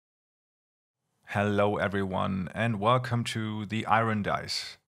Hello everyone and welcome to The Iron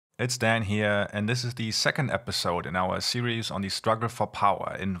Dice. It's Dan here and this is the second episode in our series on the struggle for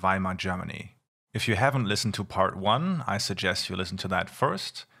power in Weimar Germany. If you haven't listened to part 1, I suggest you listen to that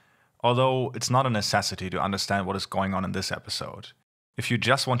first, although it's not a necessity to understand what is going on in this episode. If you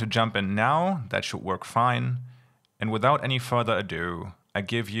just want to jump in now, that should work fine. And without any further ado, I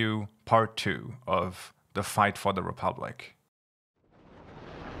give you part 2 of The Fight for the Republic.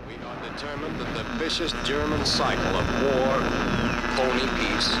 We are determined that the vicious German cycle of war, phony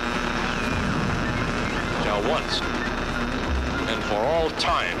peace, shall once and for all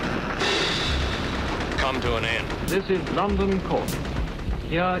time come to an end. This is London Court.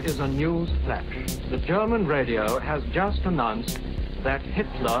 Here is a news flash. The German radio has just announced that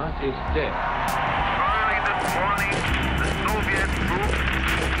Hitler is dead. Early this morning, the Soviet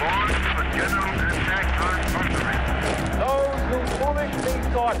troops launched a general attack on Hungary. Those who foolishly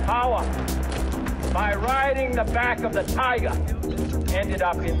sought power by riding the back of the tiger ended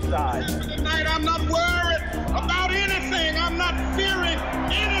up inside. Tonight I'm not worried about anything. I'm not fearing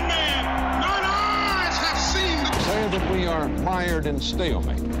any man. None eyes have seen the... Say that we are mired in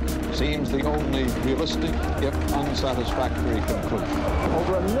stalemate seems the only realistic, if unsatisfactory, conclusion.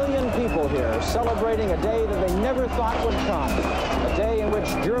 Over 1 million people here celebrating a day that they never thought would come. A day in which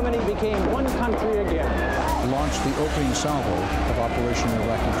Germany became one country again. Launched the opening salvo of Operation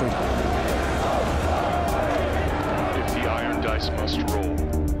Iraqi Freedom. If the iron dice must roll,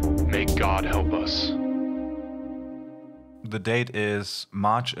 may God help us. The date is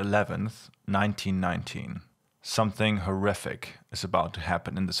March 11th, 1919. Something horrific is about to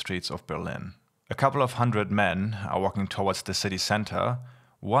happen in the streets of Berlin. A couple of hundred men are walking towards the city center,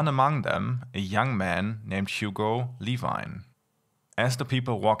 one among them a young man named Hugo Levine. As the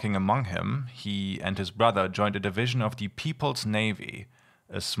people walking among him, he and his brother joined a division of the People's Navy,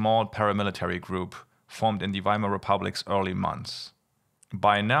 a small paramilitary group formed in the Weimar Republic's early months.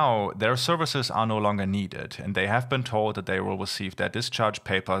 By now, their services are no longer needed, and they have been told that they will receive their discharge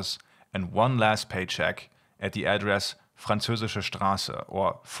papers and one last paycheck at the address Französische Straße,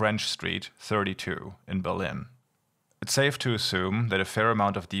 or French Street 32 in Berlin. It's safe to assume that a fair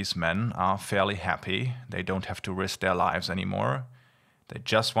amount of these men are fairly happy. They don't have to risk their lives anymore. They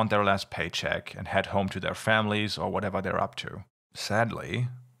just want their last paycheck and head home to their families or whatever they're up to. Sadly,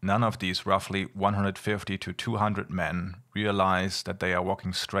 none of these roughly 150 to 200 men realize that they are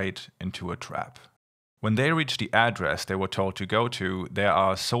walking straight into a trap. When they reach the address they were told to go to, there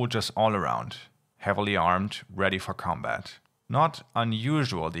are soldiers all around, heavily armed, ready for combat. Not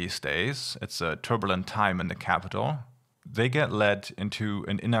unusual these days, it's a turbulent time in the capital. They get led into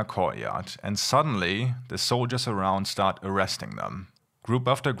an inner courtyard, and suddenly the soldiers around start arresting them. Group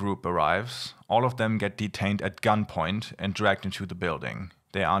after group arrives, all of them get detained at gunpoint and dragged into the building.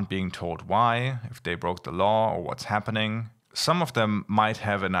 They aren't being told why, if they broke the law or what's happening. Some of them might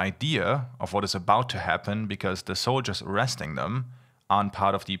have an idea of what is about to happen because the soldiers arresting them aren't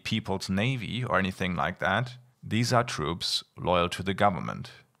part of the People's Navy or anything like that. These are troops loyal to the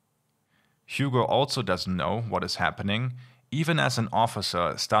government. Hugo also doesn't know what is happening, even as an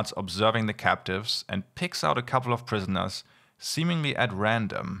officer starts observing the captives and picks out a couple of prisoners seemingly at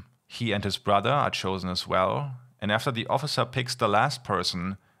random. He and his brother are chosen as well, and after the officer picks the last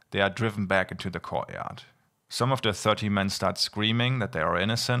person, they are driven back into the courtyard. Some of the 30 men start screaming that they are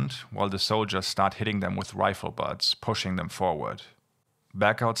innocent, while the soldiers start hitting them with rifle butts, pushing them forward.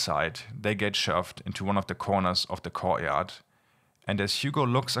 Back outside, they get shoved into one of the corners of the courtyard, and as Hugo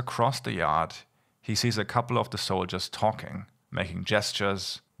looks across the yard, he sees a couple of the soldiers talking, making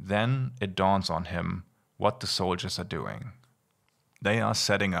gestures. Then it dawns on him what the soldiers are doing. They are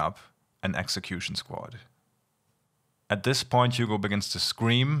setting up an execution squad. At this point, Hugo begins to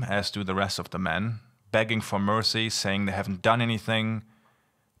scream, as do the rest of the men, begging for mercy, saying they haven't done anything,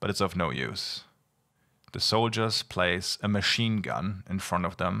 but it's of no use. The soldiers place a machine gun in front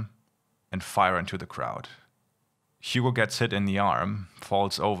of them and fire into the crowd. Hugo gets hit in the arm,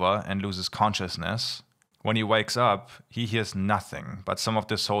 falls over and loses consciousness. When he wakes up, he hears nothing but some of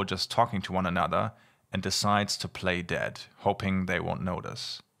the soldiers talking to one another and decides to play dead, hoping they won't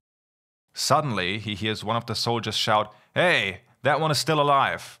notice. Suddenly, he hears one of the soldiers shout, "Hey, that one is still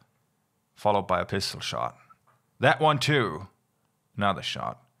alive!" followed by a pistol shot. "That one too!" Another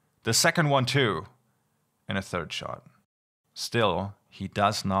shot. "The second one too!" and a third shot. Still, he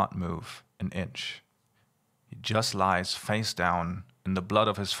does not move an inch. He just lies face down in the blood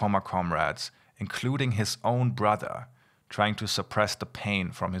of his former comrades, including his own brother, trying to suppress the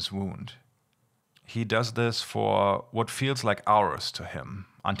pain from his wound. He does this for what feels like hours to him,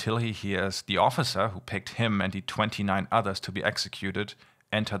 until he hears the officer who picked him and the 29 others to be executed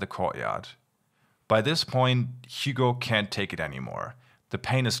enter the courtyard. By this point, Hugo can't take it anymore. The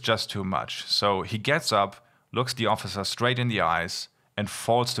pain is just too much, so he gets up, looks the officer straight in the eyes, and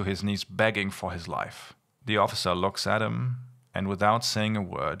falls to his knees begging for his life. The officer looks at him, and without saying a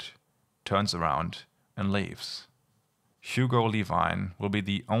word, turns around and leaves. Hugo Levine will be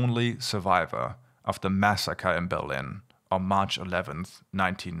the only survivor of the massacre in Berlin on March 11th,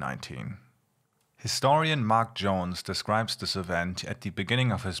 1919. Historian Mark Jones describes this event at the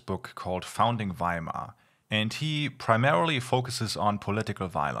beginning of his book called Founding Weimar, and he primarily focuses on political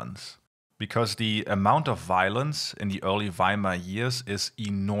violence, because the amount of violence in the early Weimar years is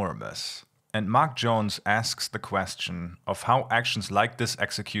enormous. And Mark Jones asks the question of how actions like this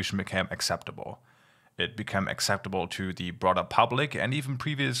execution became acceptable. It became acceptable to the broader public and even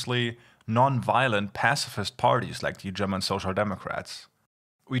previously non-violent pacifist parties like the German Social Democrats.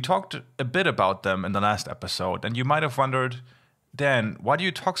 We talked a bit about them in the last episode, and you might have wondered, Dan, why do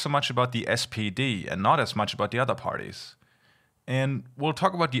you talk so much about the SPD and not as much about the other parties? And we'll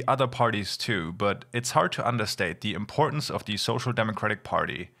talk about the other parties too, but it's hard to understate the importance of the Social Democratic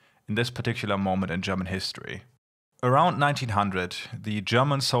Party in this particular moment in German history. Around 1900, the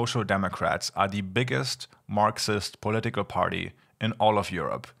German Social Democrats are the biggest Marxist political party in all of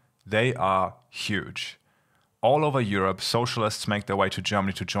Europe. They are huge. All over Europe, socialists make their way to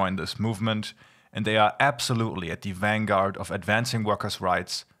Germany to join this movement, and they are absolutely at the vanguard of advancing workers'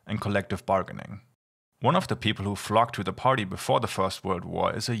 rights and collective bargaining. One of the people who flocked to the party before the First World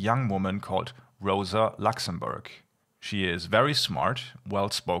War is a young woman called Rosa Luxemburg. She is very smart,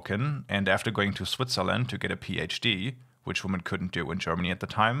 well-spoken, and after going to Switzerland to get a PhD, which women couldn't do in Germany at the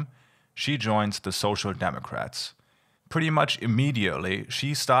time, she joins the Social Democrats. Pretty much immediately,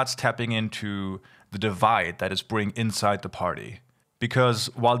 she starts tapping into the divide that is brewing inside the party. Because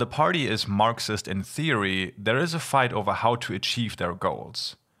while the party is Marxist in theory, there is a fight over how to achieve their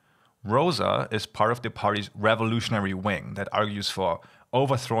goals. Rosa is part of the party's revolutionary wing that argues for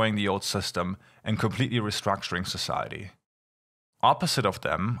overthrowing the old system and completely restructuring society. Opposite of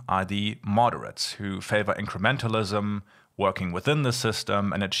them are the moderates, who favor incrementalism, working within the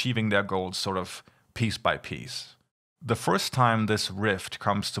system and achieving their goals sort of piece by piece. The first time this rift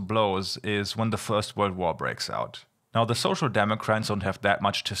comes to blows is when the First World War breaks out. Now, the Social Democrats don't have that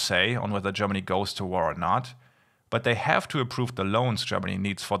much to say on whether Germany goes to war or not, but they have to approve the loans Germany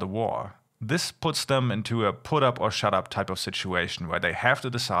needs for the war. This puts them into a put up or shut up type of situation where they have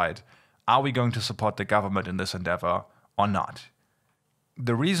to decide, are we going to support the government in this endeavor or not?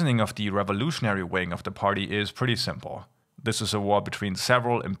 The reasoning of the revolutionary wing of the party is pretty simple. This is a war between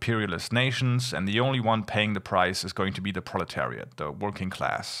several imperialist nations, and the only one paying the price is going to be the proletariat, the working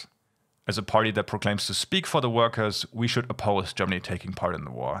class. As a party that proclaims to speak for the workers, we should oppose Germany taking part in the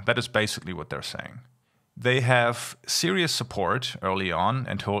war. That is basically what they're saying. They have serious support early on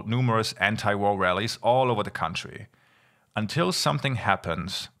and hold numerous anti-war rallies all over the country, until something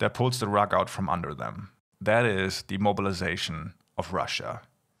happens that pulls the rug out from under them. That is the mobilization of Russia.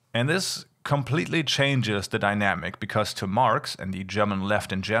 And this completely changes the dynamic, because to Marx and the German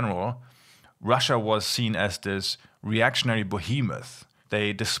left in general, Russia was seen as this reactionary behemoth.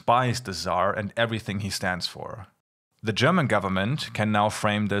 They despised the Tsar and everything he stands for. The German government can now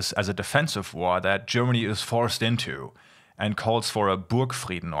frame this as a defensive war that Germany is forced into and calls for a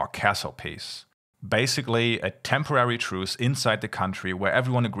Burgfrieden or castle peace. Basically, a temporary truce inside the country where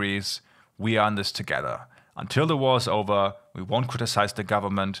everyone agrees we are in this together. Until the war is over, we won't criticize the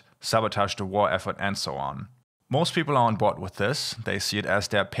government, sabotage the war effort, and so on. Most people are on board with this. They see it as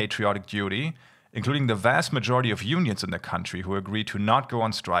their patriotic duty, including the vast majority of unions in the country who agree to not go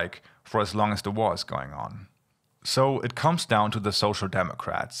on strike for as long as the war is going on. So it comes down to the Social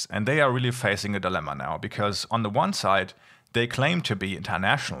Democrats, and they are really facing a dilemma now, because on the one side, they claim to be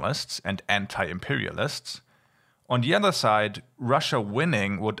internationalists and anti-imperialists. On the other side, Russia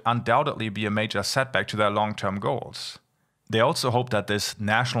winning would undoubtedly be a major setback to their long-term goals. They also hope that this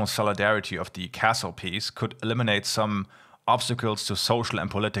national solidarity of the castle peace could eliminate some obstacles to social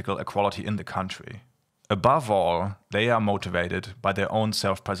and political equality in the country. Above all, they are motivated by their own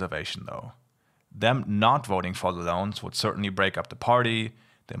self-preservation, though. Them not voting for the loans would certainly break up the party,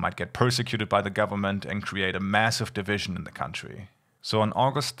 they might get persecuted by the government and create a massive division in the country. So on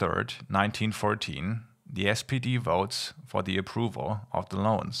August 3rd, 1914, the SPD votes for the approval of the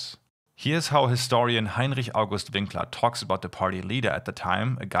loans. Here's how historian Heinrich August Winkler talks about the party leader at the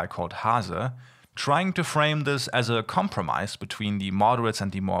time, a guy called Hase, trying to frame this as a compromise between the moderates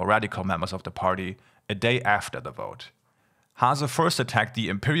and the more radical members of the party a day after the vote. Hase first attacked the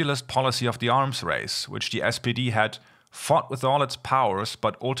imperialist policy of the arms race, which the SPD had fought with all its powers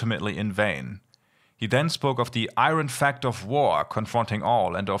but ultimately in vain. He then spoke of the iron fact of war confronting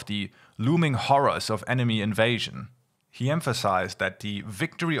all and of the looming horrors of enemy invasion. He emphasized that the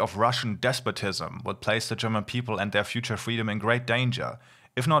victory of Russian despotism would place the German people and their future freedom in great danger,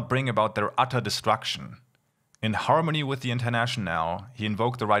 if not bring about their utter destruction. In harmony with the Internationale, he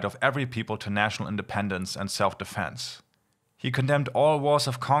invoked the right of every people to national independence and self-defense. He condemned all wars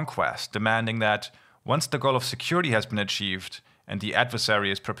of conquest, demanding that, once the goal of security has been achieved and the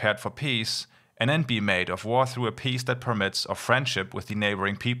adversary is prepared for peace, an end be made of war through a peace that permits of friendship with the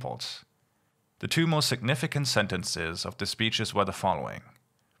neighboring peoples. The two most significant sentences of the speeches were the following.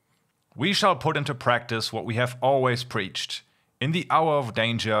 "We shall put into practice what we have always preached. In the hour of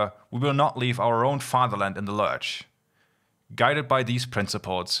danger, we will not leave our own fatherland in the lurch. Guided by these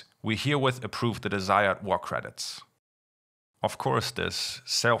principles, we herewith approve the desired war credits." Of course, this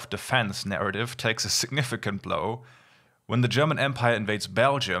self-defense narrative takes a significant blow when the German Empire invades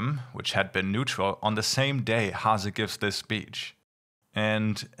Belgium, which had been neutral, on the same day Haase gives this speech.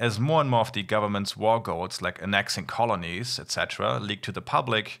 And as more and more of the government's war goals, like annexing colonies, etc., leak to the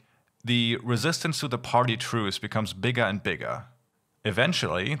public, the resistance to the party truce becomes bigger and bigger.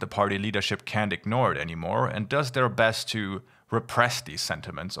 Eventually, the party leadership can't ignore it anymore and does their best to repress these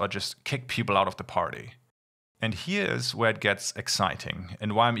sentiments or just kick people out of the party. And here's where it gets exciting,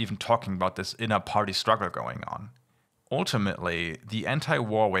 and why I'm even talking about this inner party struggle going on. Ultimately, the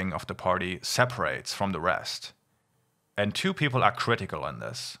anti-war wing of the party separates from the rest. And two people are critical in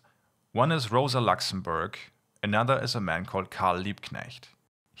this. One is Rosa Luxemburg, another is a man called Karl Liebknecht.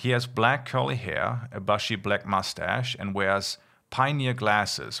 He has black curly hair, a bushy black mustache, and wears pioneer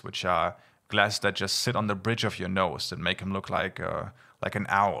glasses, which are glasses that just sit on the bridge of your nose and make him look like an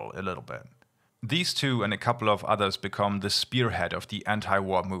owl a little bit. These two and a couple of others become the spearhead of the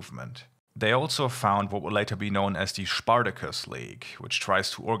anti-war movement. They also found what would later be known as the Spartacus League, which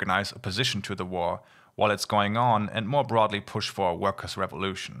tries to organize opposition to the war while it's going on and more broadly push for a workers'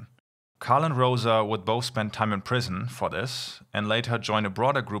 revolution. Karl and Rosa would both spend time in prison for this and later join a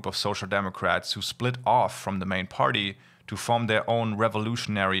broader group of social democrats who split off from the main party to form their own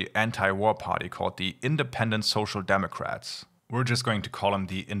revolutionary anti-war party called the Independent Social Democrats. We're just going to call them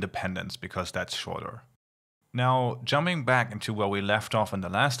the Independents because that's shorter. Now, jumping back into where we left off in the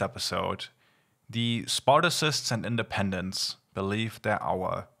last episode, the Spartacists and Independents believe their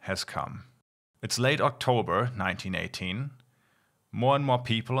hour has come. It's late October 1918. More and more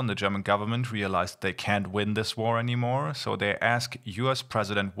people in the German government realize they can't win this war anymore, so they ask US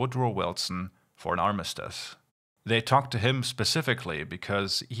President Woodrow Wilson for an armistice. They talk to him specifically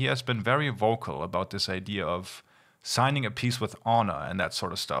because he has been very vocal about this idea of signing a peace with honor and that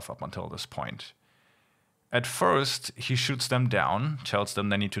sort of stuff up until this point. At first, he shoots them down, tells them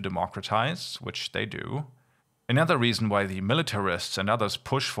they need to democratize, which they do. Another reason why the militarists and others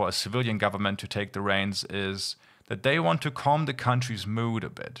push for a civilian government to take the reins is that they want to calm the country's mood a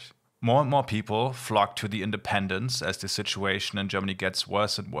bit. More and more people flock to the independents as the situation in Germany gets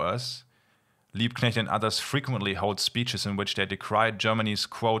worse and worse. Liebknecht and others frequently hold speeches in which they decry Germany's,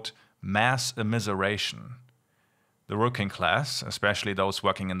 quote, mass immiseration. The working class, especially those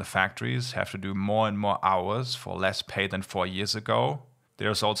working in the factories, have to do more and more hours for less pay than 4 years ago.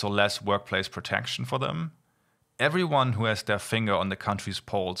 There's also less workplace protection for them. Everyone who has their finger on the country's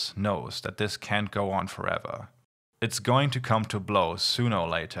pulse knows that this can't go on forever. It's going to come to blows sooner or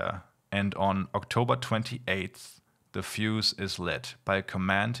later, and on October 28th, the fuse is lit by a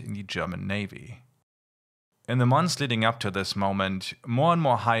command in the German Navy. In the months leading up to this moment, more and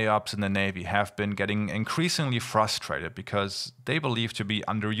more high-ups in the Navy have been getting increasingly frustrated because they believe to be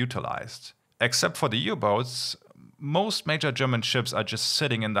underutilized. Except for the U-boats, most major German ships are just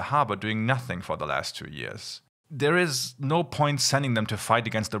sitting in the harbor doing nothing for the last 2 years. There is no point sending them to fight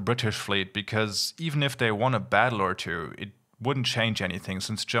against the British fleet because even if they won a battle or two, it wouldn't change anything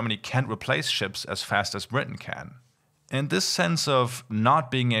since Germany can't replace ships as fast as Britain can. And this sense of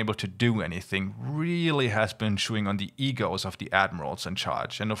not being able to do anything really has been chewing on the egos of the admirals in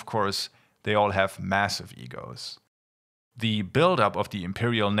charge, and of course, they all have massive egos. The buildup of the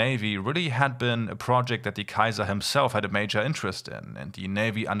Imperial Navy really had been a project that the Kaiser himself had a major interest in, and the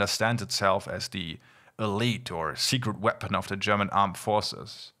Navy understands itself as the elite or secret weapon of the German armed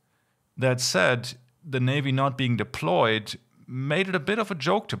forces. That said, the Navy not being deployed made it a bit of a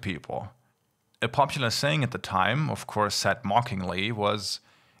joke to people. A popular saying at the time, of course said mockingly, was,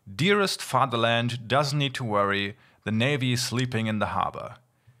 "Dearest fatherland doesn't need to worry, the Navy is sleeping in the harbor."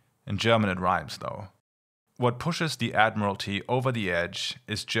 In German it rhymes though. What pushes the Admiralty over the edge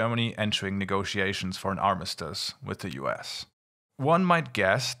is Germany entering negotiations for an armistice with the US. One might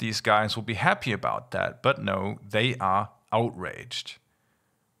guess these guys will be happy about that, but no, they are outraged.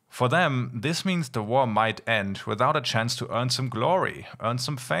 For them, this means the war might end without a chance to earn some glory, earn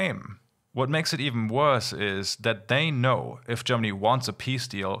some fame. What makes it even worse is that they know if Germany wants a peace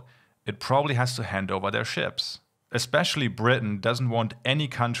deal, it probably has to hand over their ships. Especially Britain doesn't want any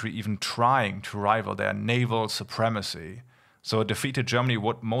country even trying to rival their naval supremacy, so a defeated Germany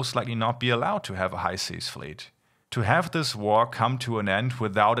would most likely not be allowed to have a high seas fleet. To have this war come to an end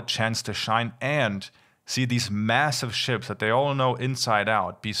without a chance to shine and see these massive ships that they all know inside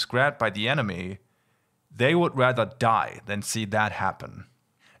out be scrapped by the enemy, they would rather die than see that happen.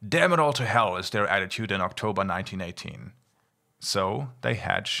 Damn it all to hell is their attitude in October 1918. So they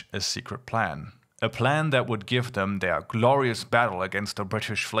hatch a secret plan. A plan that would give them their glorious battle against the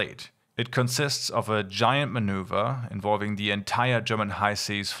British fleet. It consists of a giant maneuver involving the entire German high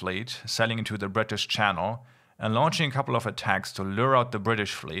seas fleet sailing into the British Channel and launching a couple of attacks to lure out the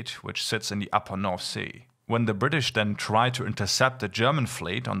British fleet, which sits in the upper North Sea. When the British then try to intercept the German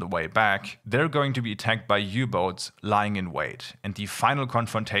fleet on the way back, they're going to be attacked by U-boats lying in wait, and the final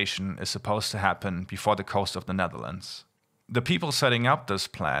confrontation is supposed to happen before the coast of the Netherlands. The people setting up this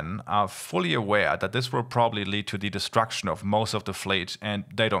plan are fully aware that this will probably lead to the destruction of most of the fleet, and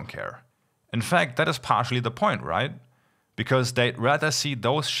they don't care. In fact, that is partially the point, right? Because they'd rather see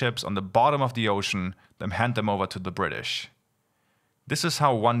those ships on the bottom of the ocean than hand them over to the British. This is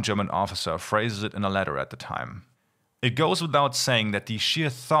how one German officer phrases it in a letter at the time. It goes without saying that the sheer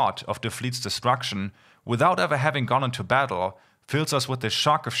thought of the fleet's destruction, without ever having gone into battle, fills us with the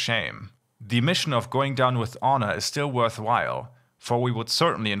shock of shame. The mission of going down with honor is still worthwhile, for we would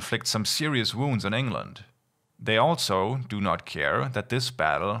certainly inflict some serious wounds on England. They also do not care that this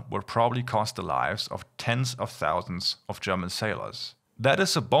battle will probably cost the lives of tens of thousands of German sailors. That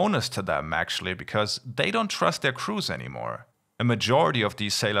is a bonus to them, actually, because they don't trust their crews anymore. A majority of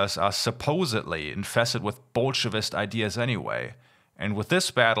these sailors are supposedly infested with Bolshevist ideas anyway, and with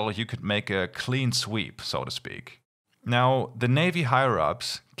this battle you could make a clean sweep, so to speak. Now, the Navy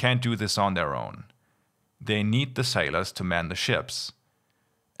higher-ups can't do this on their own. They need the sailors to man the ships.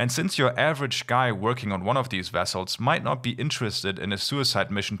 And since your average guy working on one of these vessels might not be interested in a suicide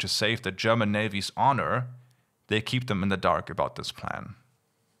mission to save the German Navy's honor, they keep them in the dark about this plan.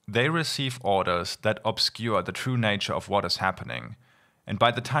 They receive orders that obscure the true nature of what is happening, and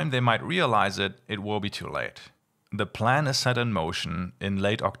by the time they might realize it, it will be too late. The plan is set in motion in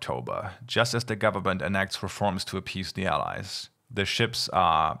late October, just as the government enacts reforms to appease the Allies. The ships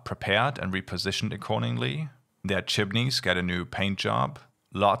are prepared and repositioned accordingly, their chimneys get a new paint job,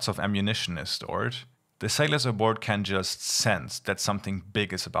 lots of ammunition is stored. The sailors aboard can just sense that something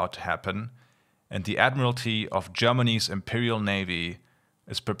big is about to happen, and the Admiralty of Germany's Imperial Navy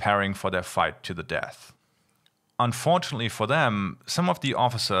is preparing for their fight to the death. Unfortunately for them, some of the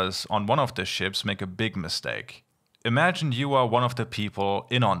officers on one of the ships make a big mistake. Imagine you are one of the people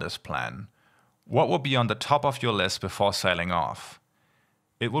in on this plan. What would be on the top of your list before sailing off?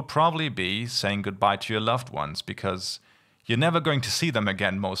 It would probably be saying goodbye to your loved ones, because you're never going to see them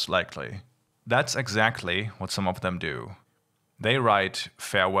again, most likely. That's exactly what some of them do. They write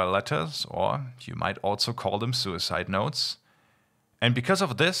farewell letters, or you might also call them suicide notes. And because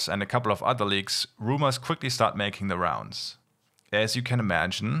of this and a couple of other leaks, rumors quickly start making the rounds. As you can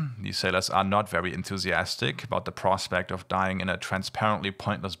imagine, these sailors are not very enthusiastic about the prospect of dying in a transparently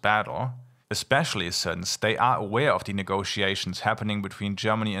pointless battle, especially since they are aware of the negotiations happening between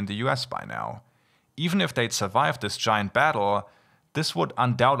Germany and the US by now. Even if they'd survived this giant battle, this would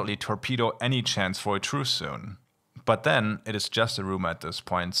undoubtedly torpedo any chance for a truce soon. But then, it is just a rumor at this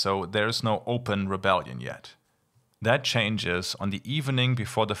point, so there is no open rebellion yet. That changes on the evening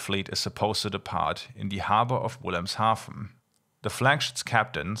before the fleet is supposed to depart in the harbor of Wilhelmshaven. The flagship's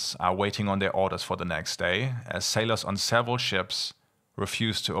captains are waiting on their orders for the next day, as sailors on several ships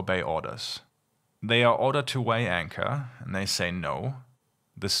refuse to obey orders. They are ordered to weigh anchor, and they say no.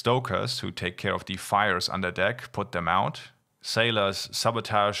 The stokers, who take care of the fires under deck, put them out. Sailors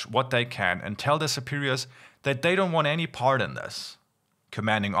sabotage what they can and tell their superiors that they don't want any part in this.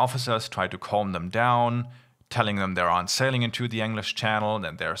 Commanding officers try to calm them down, telling them they aren't sailing into the English Channel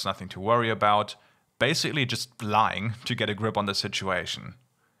and there's nothing to worry about, basically just lying to get a grip on the situation.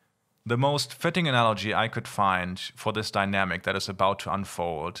 The most fitting analogy I could find for this dynamic that is about to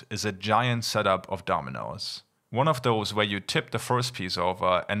unfold is a giant setup of dominoes. One of those where you tip the first piece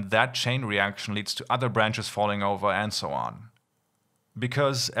over and that chain reaction leads to other branches falling over and so on.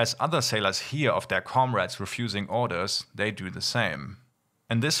 Because as other sailors hear of their comrades refusing orders, they do the same.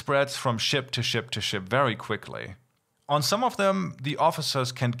 And this spreads from ship to ship to ship very quickly. On some of them, the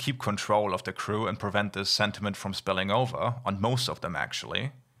officers can keep control of the crew and prevent this sentiment from spilling over, on most of them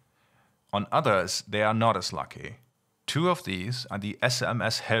actually. On others, they are not as lucky. Two of these are the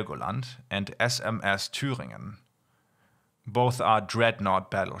SMS Helgoland and SMS Thüringen. Both are dreadnought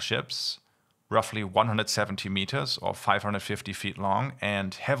battleships, roughly 170 meters or 550 feet long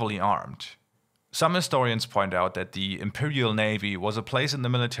and heavily armed. Some historians point out that the Imperial Navy was a place in the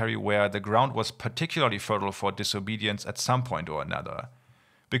military where the ground was particularly fertile for disobedience at some point or another.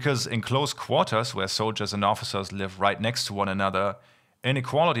 Because in close quarters, where soldiers and officers live right next to one another,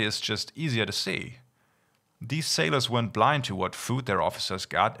 inequality is just easier to see. These sailors weren't blind to what food their officers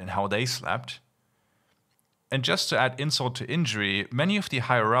got and how they slept. And just to add insult to injury, many of the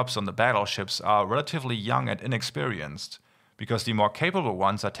higher-ups on the battleships are relatively young and inexperienced, because the more capable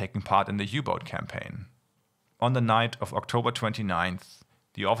ones are taking part in the U-boat campaign. On the night of October 29th,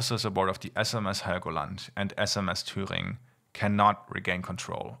 the officers aboard of the SMS Helgoland and SMS Thüringen cannot regain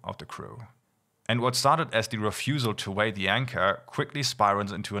control of the crew. And what started as the refusal to weigh the anchor quickly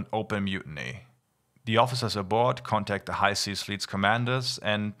spirals into an open mutiny. The officers aboard contact the High Seas Fleet's commanders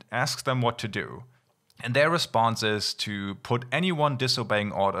and ask them what to do. And their response is to put anyone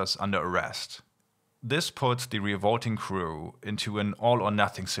disobeying orders under arrest. This puts the revolting crew into an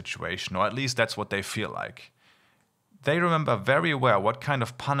all-or-nothing situation, or at least that's what they feel like. They remember very well what kind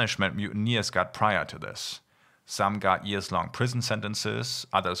of punishment mutineers got prior to this. Some got years-long prison sentences,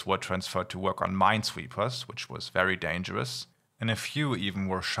 others were transferred to work on minesweepers, which was very dangerous, and a few even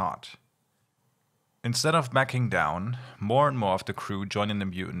were shot. Instead of backing down, more and more of the crew join in the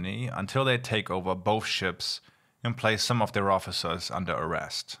mutiny until they take over both ships and place some of their officers under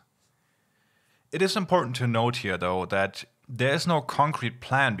arrest. It is important to note here, though, that there is no concrete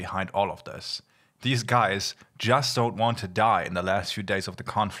plan behind all of this. These guys just don't want to die in the last few days of the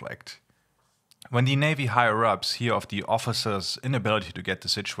conflict. When the Navy higher-ups hear of the officers' inability to get the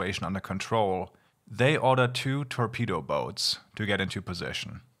situation under control, they order 2 torpedo boats to get into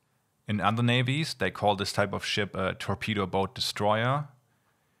position. In other navies, they call this type of ship a torpedo boat destroyer.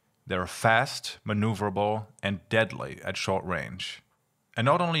 They're fast, maneuverable, and deadly at short range. And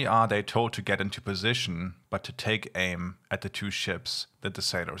not only are they told to get into position, but to take aim at the 2 ships that the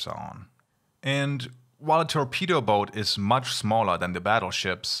sailors are on. And while a torpedo boat is much smaller than the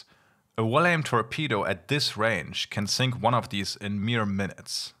battleships, a well-aimed torpedo at this range can sink one of these in mere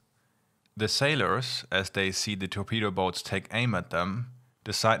minutes. The sailors, as they see the torpedo boats take aim at them,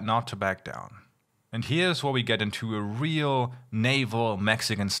 decide not to back down. And here's where we get into a real naval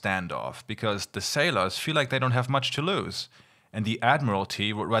Mexican standoff, because the sailors feel like they don't have much to lose, and the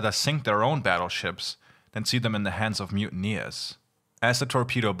Admiralty would rather sink their own battleships than see them in the hands of mutineers. As the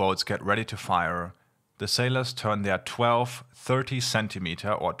torpedo boats get ready to fire, the sailors turn their 12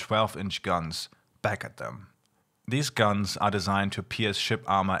 30-centimeter or 12-inch guns back at them. These guns are designed to pierce ship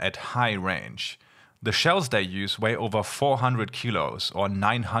armor at high range. The shells they use weigh over 400 kilos or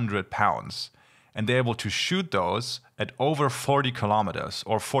 900 pounds, and they're able to shoot those at over 40 kilometers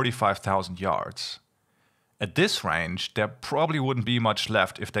or 45,000 yards. At this range, there probably wouldn't be much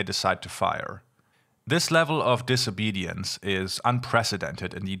left if they decide to fire. This level of disobedience is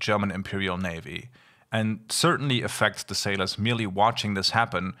unprecedented in the German Imperial Navy, and certainly affects the sailors merely watching this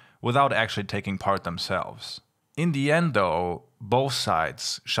happen without actually taking part themselves. In the end, though, both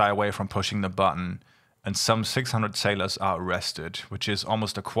sides shy away from pushing the button, and some 600 sailors are arrested, which is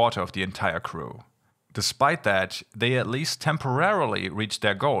almost a quarter of the entire crew. Despite that, they at least temporarily reached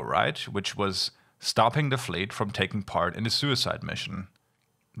their goal, right? Which was stopping the fleet from taking part in the suicide mission.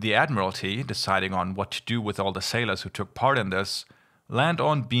 The Admiralty, deciding on what to do with all the sailors who took part in this, land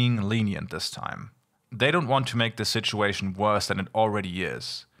on being lenient this time. They don't want to make the situation worse than it already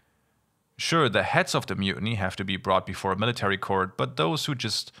is. Sure, the heads of the mutiny have to be brought before a military court, but those who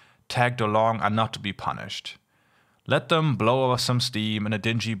just tagged along are not to be punished. Let them blow off some steam in a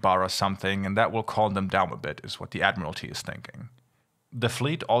dingy bar or something, and that will calm them down a bit, is what the Admiralty is thinking. The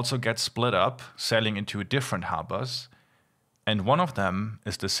fleet also gets split up, sailing into different harbors, and one of them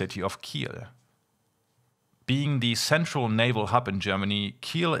is the city of Kiel. Being the central naval hub in Germany,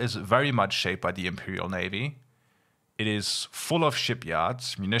 Kiel is very much shaped by the Imperial Navy. It is full of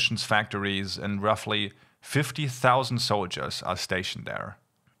shipyards, munitions factories, and roughly 50,000 soldiers are stationed there.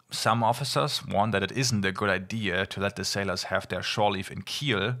 Some officers warn that it isn't a good idea to let the sailors have their shore leave in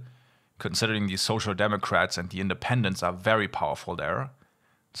Kiel, considering the Social Democrats and the Independents are very powerful there.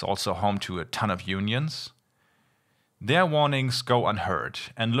 It's also home to a ton of unions. Their warnings go unheard,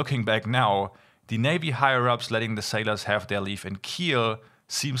 and looking back now, the Navy higher-ups letting the sailors have their leave in Kiel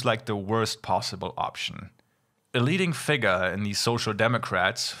seems like the worst possible option. A leading figure in the Social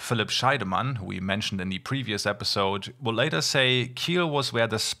Democrats, Philipp Scheidemann, who we mentioned in the previous episode, will later say Kiel was where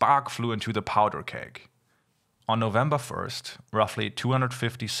the spark flew into the powder keg. On November 1st, roughly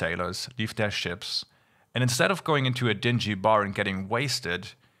 250 sailors leave their ships And instead of going into a dingy bar and getting wasted,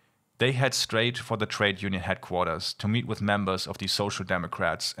 they head straight for the trade union headquarters to meet with members of the Social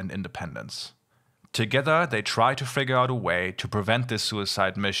Democrats and Independents. Together, they try to figure out a way to prevent this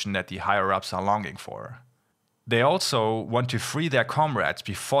suicide mission that the higher-ups are longing for. They also want to free their comrades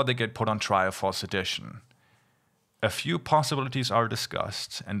before they get put on trial for sedition. A few possibilities are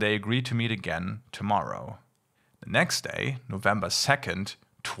discussed, and they agree to meet again tomorrow. The next day, November 2nd,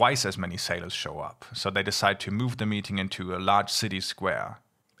 twice as many sailors show up, so they decide to move the meeting into a large city square.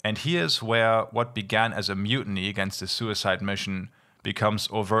 And here's where what began as a mutiny against the suicide mission becomes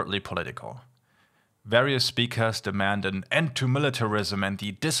overtly political. Various speakers demand an end to militarism and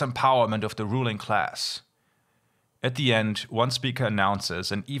the disempowerment of the ruling class. At the end, one speaker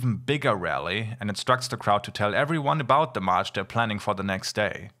announces an even bigger rally and instructs the crowd to tell everyone about the march they're planning for the next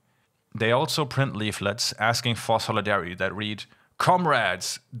day. They also print leaflets asking for solidarity that read,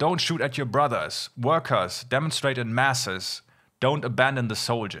 "Comrades, don't shoot at your brothers. Workers, demonstrate in masses. Don't abandon the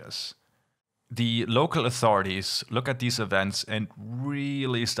soldiers." The local authorities look at these events and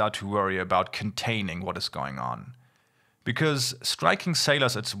really start to worry about containing what is going on. Because striking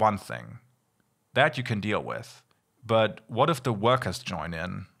sailors is one thing. That you can deal with. But what if the workers join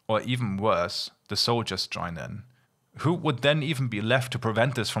in? Or even worse, the soldiers join in? Who would then even be left to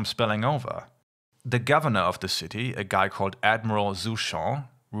prevent this from spilling over? The governor of the city, a guy called Admiral Souchon,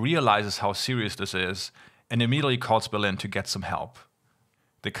 realizes how serious this is and immediately calls Berlin to get some help.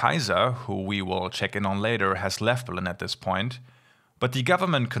 The Kaiser, who we will check in on later, has left Berlin at this point, but the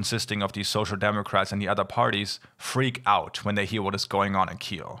government consisting of the Social Democrats and the other parties freak out when they hear what is going on in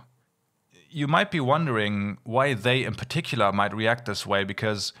Kiel. You might be wondering why they in particular might react this way,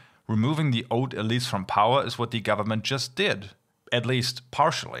 because removing the old elites from power is what the government just did, at least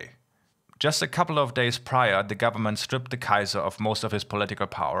partially. Just a couple of days prior, the government stripped the Kaiser of most of his political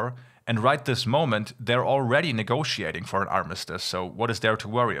power, and right this moment, they're already negotiating for an armistice, so what is there to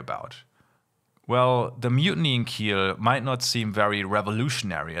worry about? Well, the mutiny in Kiel might not seem very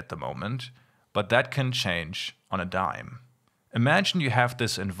revolutionary at the moment, but that can change on a dime. Imagine you have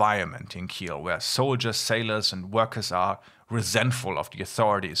this environment in Kiel where soldiers, sailors, and workers are resentful of the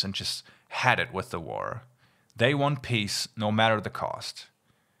authorities and just had it with the war. They want peace no matter the cost.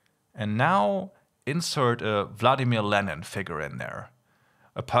 And now, insert a Vladimir Lenin figure in there.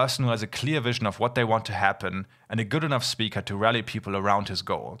 A person who has a clear vision of what they want to happen and a good enough speaker to rally people around his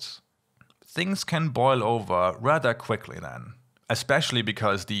goals. Things can boil over rather quickly then. Especially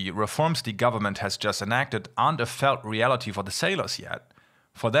because the reforms the government has just enacted aren't a felt reality for the sailors yet.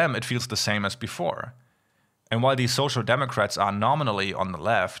 For them, it feels the same as before. And while the Social Democrats are nominally on the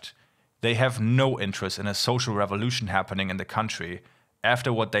left, they have no interest in a social revolution happening in the country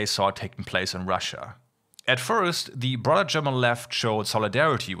after what they saw taking place in Russia. At first, the broader German left showed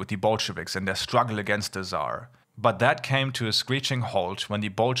solidarity with the Bolsheviks in their struggle against the Tsar. But that came to a screeching halt when the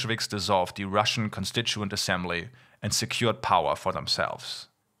Bolsheviks dissolved the Russian Constituent Assembly and secured power for themselves.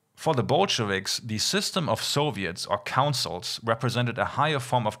 For the Bolsheviks, the system of Soviets or councils represented a higher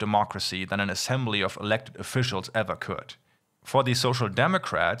form of democracy than an assembly of elected officials ever could. For the Social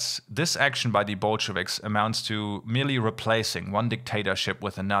Democrats, this action by the Bolsheviks amounts to merely replacing one dictatorship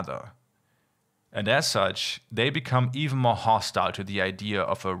with another. And as such, they become even more hostile to the idea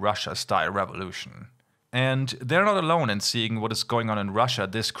of a Russia-style revolution. And they're not alone in seeing what is going on in Russia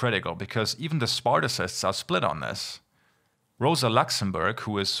this critical, because even the Spartacists are split on this. Rosa Luxemburg,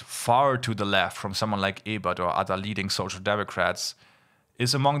 who is far to the left from someone like Ebert or other leading Social Democrats,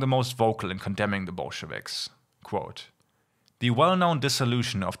 is among the most vocal in condemning the Bolsheviks. Quote, "The well-known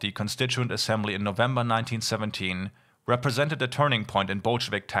dissolution of the Constituent Assembly in November 1917 represented a turning point in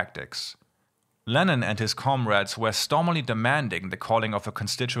Bolshevik tactics. Lenin and his comrades were stormily demanding the calling of a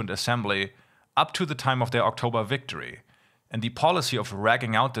Constituent Assembly up to the time of their October victory, and the policy of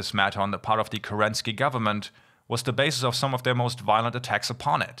dragging out this matter on the part of the Kerensky government was the basis of some of their most violent attacks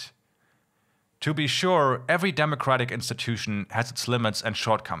upon it. To be sure, every democratic institution has its limits and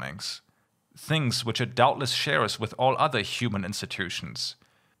shortcomings, things which it doubtless shares with all other human institutions.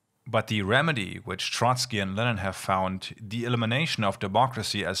 But the remedy which Trotsky and Lenin have found, the elimination of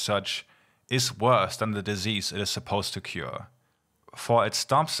democracy as such, is worse than the disease it is supposed to cure. For it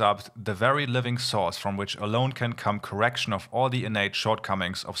stops up the very living source from which alone can come correction of all the innate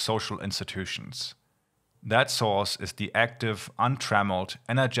shortcomings of social institutions. That source is the active, untrammeled,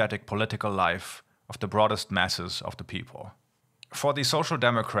 energetic political life of the broadest masses of the people." For the Social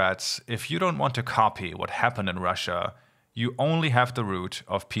Democrats, if you don't want to copy what happened in Russia, you only have the route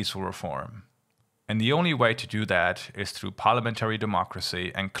of peaceful reform. And the only way to do that is through parliamentary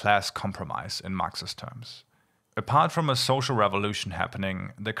democracy and class compromise in Marxist terms. apart from a social revolution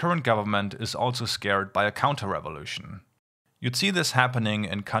happening, the current government is also scared by a counter-revolution. You'd see this happening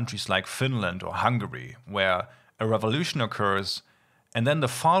in countries like Finland or Hungary, where a revolution occurs and then the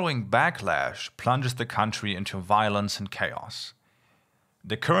following backlash plunges the country into violence and chaos.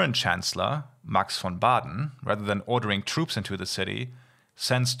 The current chancellor, Max von Baden, rather than ordering troops into the city,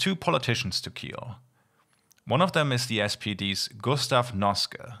 sends 2 politicians to Kiel. One of them is the SPD's Gustav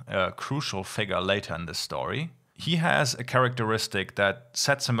Noske, a crucial figure later in this story. He has a characteristic that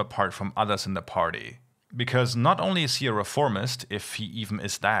sets him apart from others in the party, because not only is he a reformist, if he even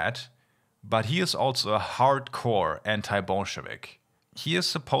is that, but he is also a hardcore anti-Bolshevik. He is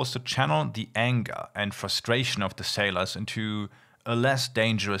supposed to channel the anger and frustration of the sailors into a less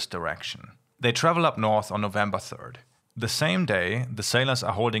dangerous direction. They travel up north on November 3rd. The same day, the sailors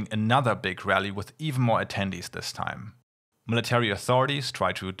are holding another big rally with even more attendees this time. Military authorities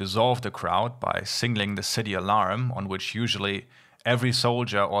try to dissolve the crowd by signaling the city alarm, on which usually every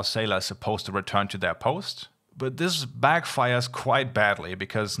soldier or sailor is supposed to return to their post. But this backfires quite badly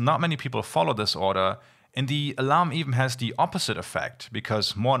because not many people follow this order, and the alarm even has the opposite effect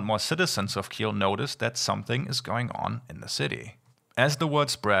because more and more citizens of Kiel notice that something is going on in the city. As the word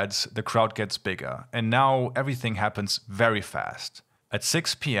spreads, the crowd gets bigger, and now everything happens very fast. At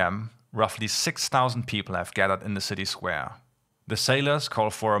 6 p.m., roughly 6,000 people have gathered in the city square. The sailors call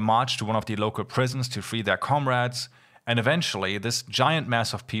for a march to one of the local prisons to free their comrades, and eventually this giant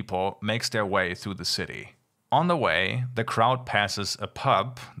mass of people makes their way through the city. On the way, the crowd passes a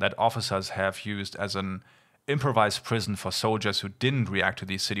pub that officers have used as an improvised prison for soldiers who didn't react to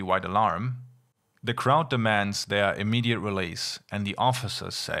the citywide alarm. The crowd demands their immediate release, and the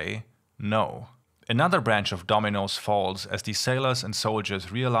officers say no. Another branch of dominoes falls as the sailors and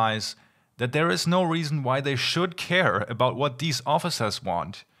soldiers realize that there is no reason why they should care about what these officers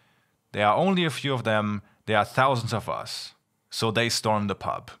want. There are only a few of them, there are thousands of us. So they storm the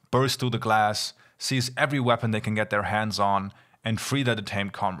pub, burst through the glass, seize every weapon they can get their hands on, and free their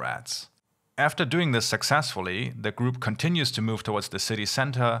detained comrades. After doing this successfully, the group continues to move towards the city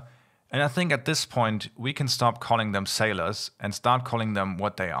center, and I think at this point we can stop calling them sailors and start calling them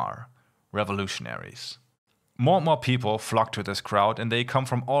what they are: revolutionaries. More and more people flock to this crowd, and they come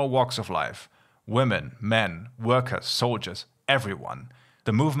from all walks of life: women, men, workers, soldiers, everyone.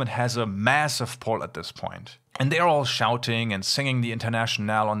 The movement has a massive pull at this point, and they're all shouting and singing the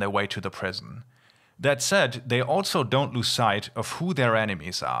Internationale on their way to the prison. That said, they also don't lose sight of who their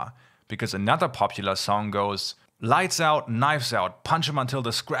enemies are, because another popular song goes, "Lights out, knives out, punch 'em until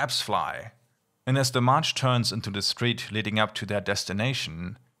the scraps fly." And as the march turns into the street leading up to their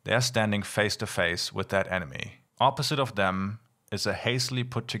destination, they're standing face to face with that enemy. Opposite of them is a hastily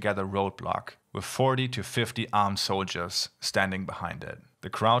put together roadblock with 40 to 50 armed soldiers standing behind it.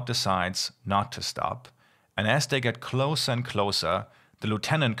 The crowd decides not to stop, and as they get closer and closer, the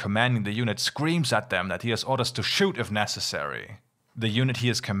lieutenant commanding the unit screams at them that he has orders to shoot if necessary. The unit he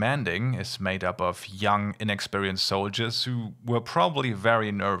is commanding is made up of young, inexperienced soldiers who were probably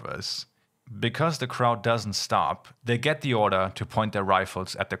very nervous. Because the crowd doesn't stop, they get the order to point their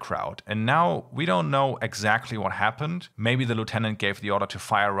rifles at the crowd. And now we don't know exactly what happened. Maybe the lieutenant gave the order to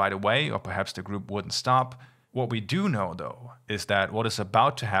fire right away, or perhaps the group wouldn't stop. What we do know, though, is that what is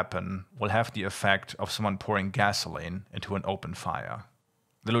about to happen will have the effect of someone pouring gasoline into an open fire.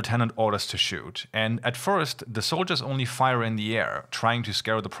 The lieutenant orders to shoot, and at first the soldiers only fire in the air, trying to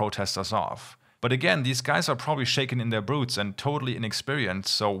scare the protesters off. But again, these guys are probably shaken in their boots and totally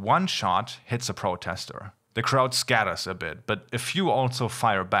inexperienced, so one shot hits a protester. The crowd scatters a bit, but a few also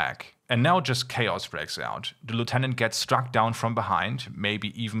fire back. And now just chaos breaks out. The lieutenant gets struck down from behind,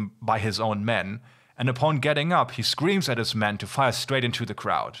 maybe even by his own men, and upon getting up, he screams at his men to fire straight into the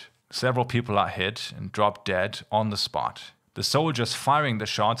crowd. Several people are hit and drop dead on the spot. The soldiers firing the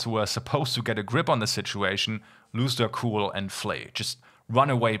shots, who are supposed to get a grip on the situation, lose their cool and flee, just run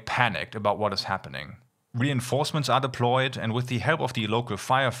away panicked about what is happening. Reinforcements are deployed, and with the help of the local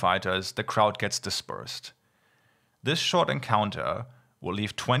firefighters, the crowd gets dispersed. This short encounter will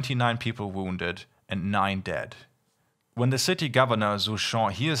leave 29 people wounded and 9 dead. When the city governor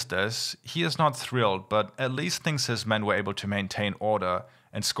Souchon hears this, he is not thrilled, but at least thinks his men were able to maintain order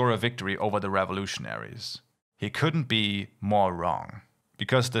and score a victory over the revolutionaries. He couldn't be more wrong,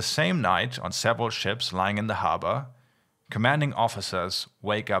 because the same night, on several ships lying in the harbor, commanding officers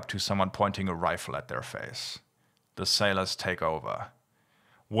wake up to someone pointing a rifle at their face. The sailors take over.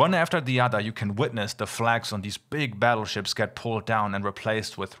 One after the other, you can witness the flags on these big battleships get pulled down and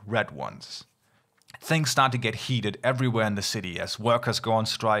replaced with red ones. Things start to get heated everywhere in the city as workers go on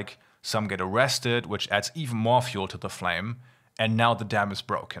strike, some get arrested, which adds even more fuel to the flame, and now the dam is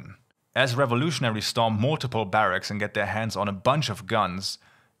broken. As revolutionaries storm multiple barracks and get their hands on a bunch of guns,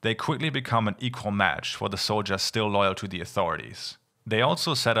 they quickly become an equal match for the soldiers still loyal to the authorities. They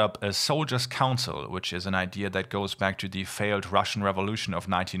also set up a soldiers' council, which is an idea that goes back to the failed Russian Revolution of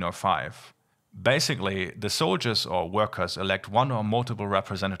 1905. Basically, the soldiers or workers elect one or multiple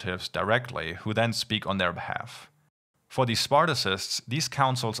representatives directly, who then speak on their behalf. For the Spartacists, these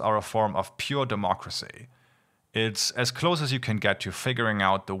councils are a form of pure democracy. It's as close as you can get to figuring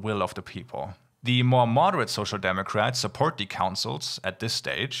out the will of the people. The more moderate Social Democrats support the councils at this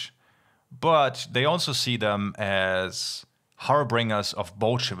stage, but they also see them as harbingers of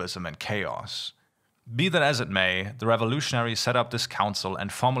Bolshevism and chaos. Be that as it may, the revolutionaries set up this council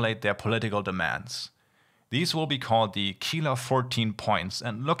and formulate their political demands. These will be called the Kieler 14 Points,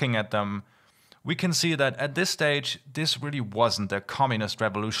 and looking at them, we can see that at this stage, this really wasn't a communist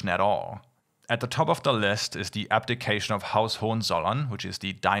revolution at all. At the top of the list is the abdication of Haus Hohenzollern, which is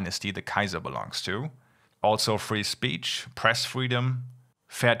the dynasty the Kaiser belongs to. Also free speech, press freedom,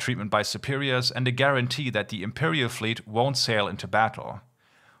 fair treatment by superiors, and a guarantee that the imperial fleet won't sail into battle.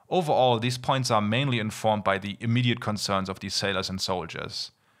 Overall, these points are mainly informed by the immediate concerns of the sailors and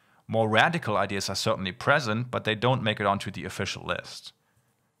soldiers. More radical ideas are certainly present, but they don't make it onto the official list.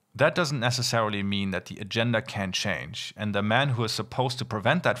 That doesn't necessarily mean that the agenda can change, and the man who is supposed to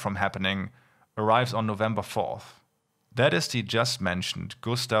prevent that from happening arrives on November 4th. That is the just mentioned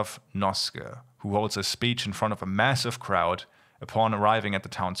Gustav Noske, who holds a speech in front of a massive crowd upon arriving at the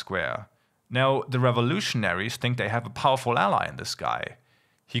town square. Now, the revolutionaries think they have a powerful ally in this guy.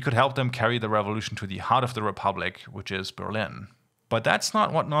 He could help them carry the revolution to the heart of the Republic, which is Berlin. But that's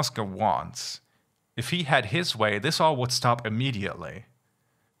not what Noske wants. If he had his way, this all would stop immediately.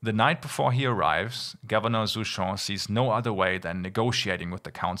 The night before he arrives, Governor Souchon sees no other way than negotiating with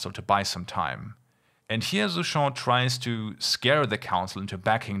the council to buy some time. And here Souchon tries to scare the council into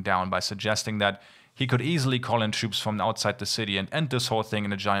backing down by suggesting that he could easily call in troops from outside the city and end this whole thing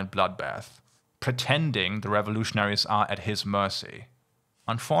in a giant bloodbath, pretending the revolutionaries are at his mercy.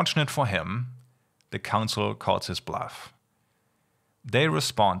 Unfortunate for him, the council calls his bluff. They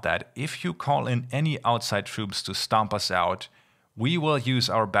respond that if you call in any outside troops to stomp us out, we will use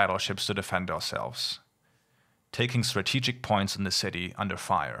our battleships to defend ourselves, taking strategic points in the city under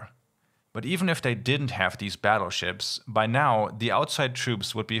fire. But even if they didn't have these battleships, by now the outside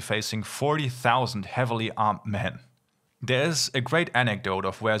troops would be facing 40,000 heavily armed men. There is a great anecdote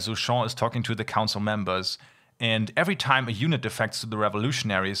of where Souchon is talking to the council members, and every time a unit defects to the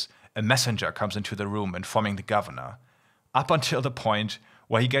revolutionaries, a messenger comes into the room informing the governor, up until the point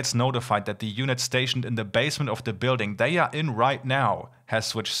where he gets notified that the unit stationed in the basement of the building they are in right now has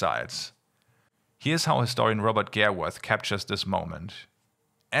switched sides. Here's how historian Robert Gerwarth captures this moment.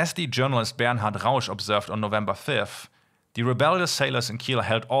 As the journalist Bernhard Rausch observed on November 5th, the rebellious sailors in Kiel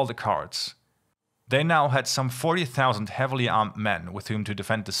held all the cards. They now had some 40,000 heavily armed men with whom to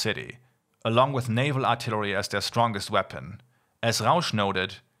defend the city, along with naval artillery as their strongest weapon. As Rausch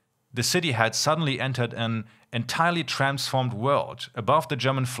noted, the city had suddenly entered an entirely transformed world. Above the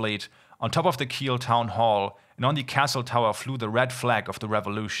German fleet, on top of the Kiel town hall, and on the castle tower flew the red flag of the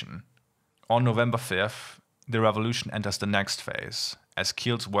revolution. On November 5th, the revolution enters the next phase, as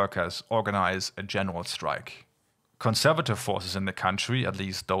Kiel's workers organize a general strike. Conservative forces in the country, at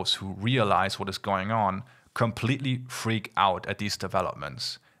least those who realize what is going on, completely freak out at these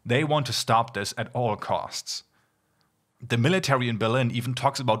developments. They want to stop this at all costs. The military in Berlin even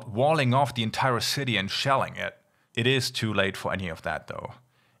talks about walling off the entire city and shelling it. It is too late for any of that, though.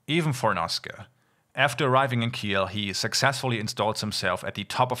 Even for Noske. After arriving in Kiel, he successfully installs himself at the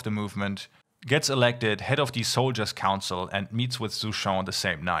top of the movement, gets elected head of the Soldiers' Council, and meets with Souchon the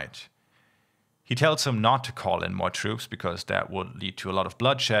same night. He tells him not to call in more troops because that would lead to a lot of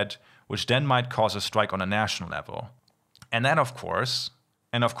bloodshed, which then might cause a strike on a national level. And of course,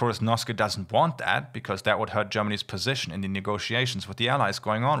 Noske doesn't want that, because that would hurt Germany's position in the negotiations with the Allies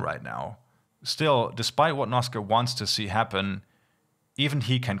going on right now. Still, despite what Noske wants to see happen, even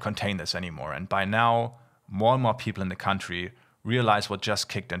he can't contain this anymore, and by now, more and more people in the country realize what just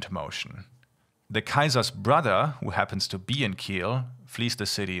kicked into motion. The Kaiser's brother, who happens to be in Kiel, flees the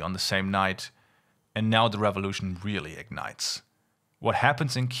city on the same night, and now the revolution really ignites. What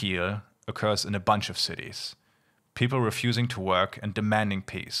happens in Kiel occurs in a bunch of cities. People refusing to work and demanding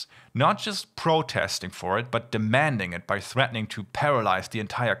peace. Not just protesting for it, but demanding it by threatening to paralyze the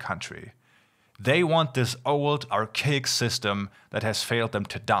entire country. They want this old, archaic system that has failed them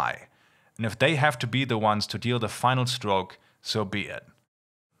to die. And if they have to be the ones to deal the final stroke, so be it.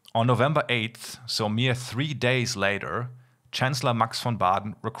 On November 8th, so mere 3 days later, Chancellor Max von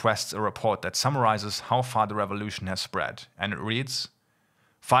Baden requests a report that summarizes how far the revolution has spread, and it reads,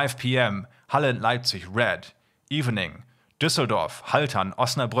 5 p.m., Halle and Leipzig, red. Evening, Düsseldorf, Haltern,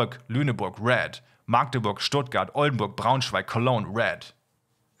 Osnabrück, Lüneburg, red. Magdeburg, Stuttgart, Oldenburg, Braunschweig, Cologne, red.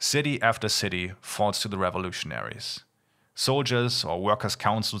 City after city falls to the revolutionaries. Soldiers or workers'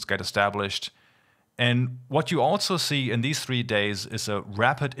 councils get established. And what you also see in these 3 days is a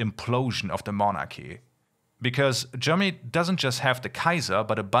rapid implosion of the monarchy. Because Germany doesn't just have the Kaiser,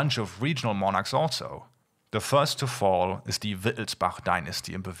 but a bunch of regional monarchs also. The first to fall is the Wittelsbach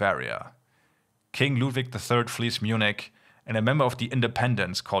dynasty in Bavaria. King Ludwig III flees Munich, and a member of the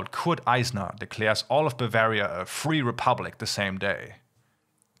independents called Kurt Eisner declares all of Bavaria a free republic the same day.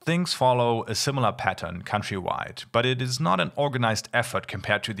 Things follow a similar pattern countrywide, but it is not an organized effort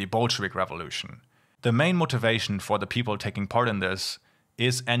compared to the Bolshevik Revolution. The main motivation for the people taking part in this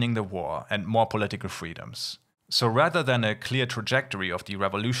is ending the war and more political freedoms. So rather than a clear trajectory of the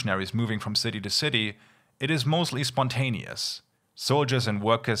revolutionaries moving from city to city, it is mostly spontaneous. Soldiers and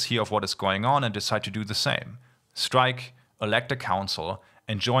workers hear of what is going on and decide to do the same. Strike, elect a council,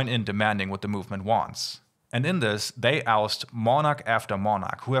 and join in demanding what the movement wants. And in this, they oust monarch after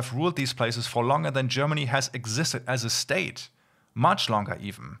monarch who have ruled these places for longer than Germany has existed as a state. Much longer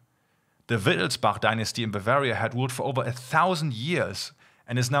even. The Wittelsbach dynasty in Bavaria had ruled for over 1,000 years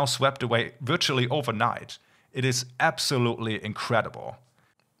and is now swept away virtually overnight. It is absolutely incredible.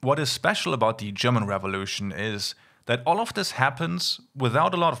 What is special about the German Revolution is that all of this happens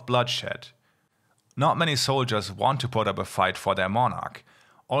without a lot of bloodshed. Not many soldiers want to put up a fight for their monarch.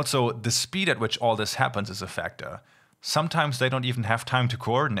 Also, the speed at which all this happens is a factor. Sometimes they don't even have time to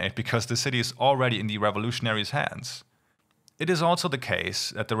coordinate because the city is already in the revolutionaries' hands. It is also the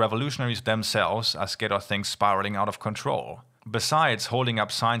case that the revolutionaries themselves are scared of things spiraling out of control. Besides holding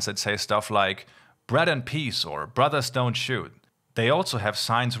up signs that say stuff like "Bread and Peace" or "Brothers don't shoot," they also have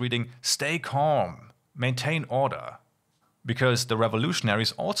signs reading "Stay calm, maintain order." Because the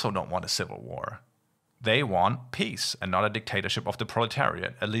revolutionaries also don't want a civil war. They want peace and not a dictatorship of the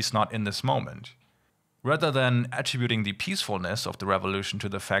proletariat, at least not in this moment. Rather than attributing the peacefulness of the revolution to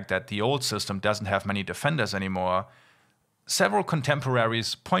the fact that the old system doesn't have many defenders anymore, several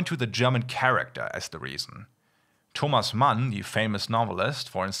contemporaries point to the German character as the reason. Thomas Mann, the famous novelist,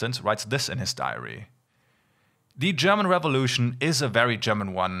 for instance, writes this in his diary. "The German Revolution is a very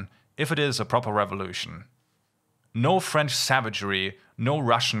German one, if it is a proper revolution. No French savagery, no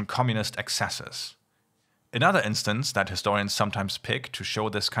Russian communist excesses." Another instance that historians sometimes pick to show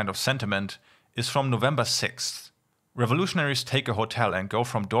this kind of sentiment is from November 6th. Revolutionaries take a hotel and go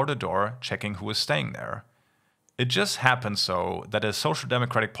from door to door checking who is staying there. It just happens so that a social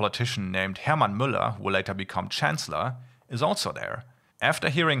democratic politician named Hermann Müller, who will later become chancellor, is also there. After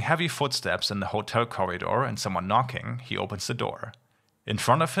hearing heavy footsteps in the hotel corridor and someone knocking, he opens the door. In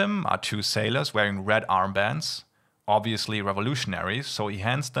front of him are 2 sailors wearing red armbands, obviously revolutionaries, so he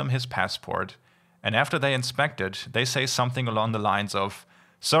hands them his passport, and after they inspect it, they say something along the lines of,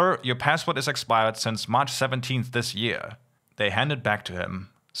 "Sir, your passport is expired since March 17th this year." They hand it back to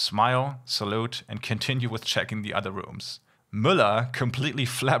him, smile, salute, and continue with checking the other rooms. Müller, completely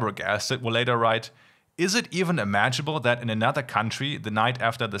flabbergasted, will later write, "Is it even imaginable that in another country, the night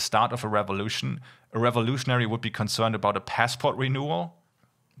after the start of a revolutionary would be concerned about a passport renewal?"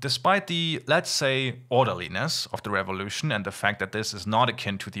 Despite the, let's say, orderliness of the revolution and the fact that this is not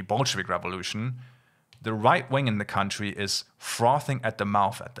akin to the Bolshevik Revolution, the right wing in the country is frothing at the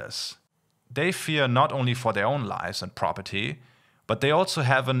mouth at this. They fear not only for their own lives and property, but they also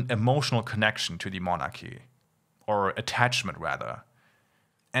have an emotional connection to the monarchy. Or attachment, rather.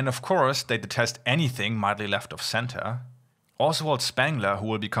 And of course, they detest anything mildly left of center. Oswald Spengler, who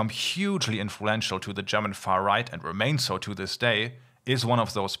will become hugely influential to the German far right and remains so to this day, is one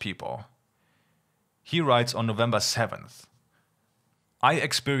of those people. He writes on November 7th, "I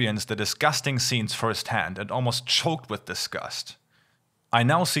experienced the disgusting scenes firsthand and almost choked with disgust. I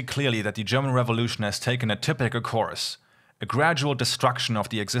now see clearly that the German Revolution has taken a typical course, a gradual destruction of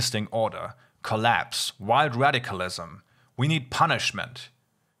the existing order, collapse, wild radicalism. We need punishment.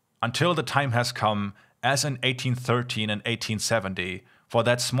 Until the time has come, as in 1813 and 1870, for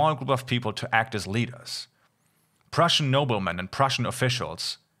that small group of people to act as leaders. Prussian noblemen and Prussian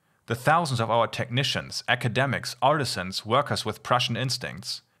officials, the thousands of our technicians, academics, artisans, workers with Prussian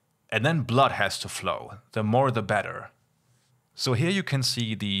instincts. And then blood has to flow, the more the better." So here you can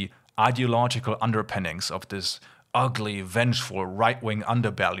see the ideological underpinnings of this ugly, vengeful, right-wing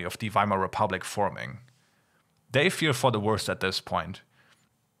underbelly of the Weimar Republic forming. They fear for the worst at this point.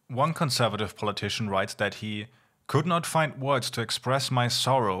 One conservative politician writes that he could not find words to express my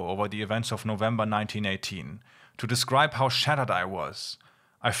sorrow over the events of November 1918, to describe how shattered I was.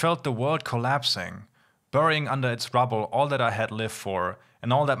 I felt the world collapsing, burying under its rubble all that I had lived for,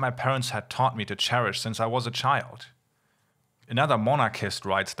 and all that my parents had taught me to cherish since I was a child. Another monarchist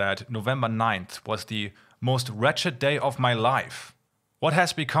writes that November 9th was the most wretched day of my life. What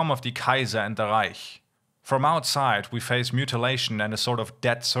has become of the Kaiser and the Reich? From outside, we face mutilation and a sort of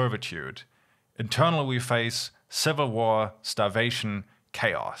dead servitude. Internally, we face civil war, starvation,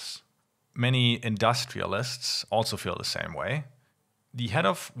 chaos. Many industrialists also feel the same way. The head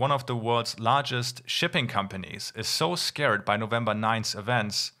of one of the world's largest shipping companies is so scared by November 9th's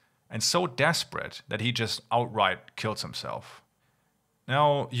events and so desperate that he just outright kills himself.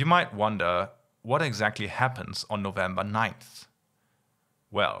 Now, you might wonder, what exactly happens on November 9th?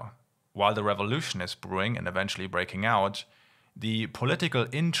 Well, while the revolution is brewing and eventually breaking out, the political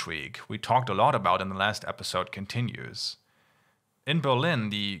intrigue we talked a lot about in the last episode continues. In Berlin,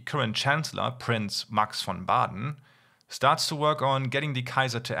 the current chancellor, Prince Max von Baden, starts to work on getting the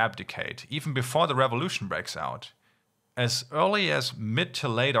Kaiser to abdicate, even before the revolution breaks out. As early as mid to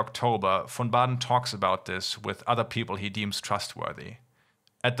late October, von Baden talks about this with other people he deems trustworthy.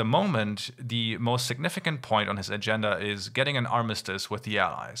 At the moment, the most significant point on his agenda is getting an armistice with the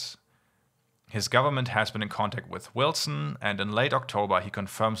Allies. His government has been in contact with Wilson, and in late October he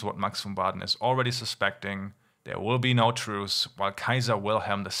confirms what Max von Baden is already suspecting: there will be no truce while Kaiser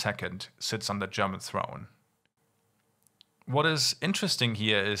Wilhelm II sits on the German throne. What is interesting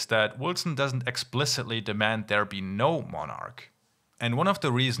here is that Wilson doesn't explicitly demand there be no monarch. And one of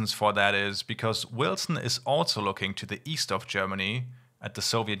the reasons for that is because Wilson is also looking to the east of Germany at the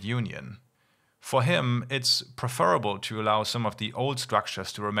Soviet Union. For him, it's preferable to allow some of the old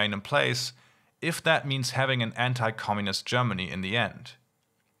structures to remain in place if that means having an anti-communist Germany in the end.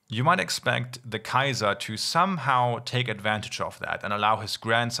 You might expect the Kaiser to somehow take advantage of that and allow his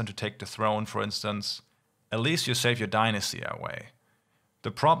grandson to take the throne, for instance. At least you save your dynasty that way.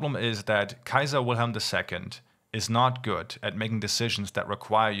 The problem is that Kaiser Wilhelm II is not good at making decisions that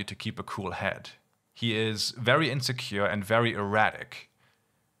require you to keep a cool head. He is very insecure and very erratic.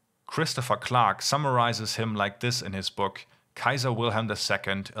 Christopher Clark summarizes him like this in his book, Kaiser Wilhelm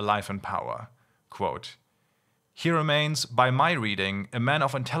II, A Life in Power. Quote, "He remains, by my reading, a man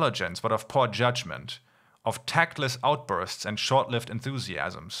of intelligence but of poor judgment, of tactless outbursts and short-lived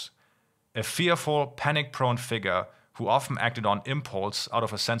enthusiasms, a fearful, panic-prone figure who often acted on impulse out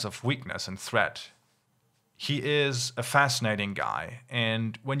of a sense of weakness and threat. He is a fascinating guy,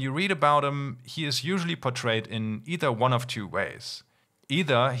 and when you read about him, he is usually portrayed in either one of two ways.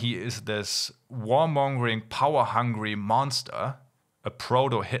 Either he is this warmongering, power-hungry monster, a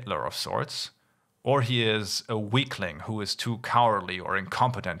proto-Hitler of sorts, or he is a weakling who is too cowardly or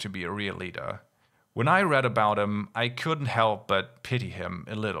incompetent to be a real leader. When I read about him, I couldn't help but pity him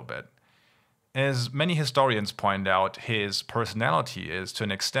a little bit. As many historians point out, his personality is to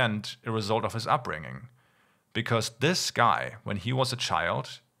an extent a result of his upbringing. Because this guy, when he was a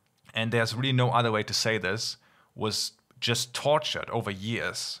child, and there's really no other way to say this, was just tortured over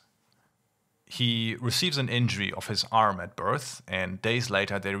years. He receives an injury of his arm at birth, and days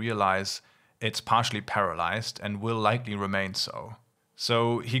later they realize it's partially paralyzed and will likely remain so.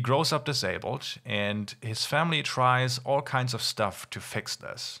 So he grows up disabled, and his family tries all kinds of stuff to fix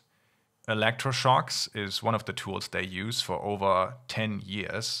this. Electroshocks is one of the tools they use for over 10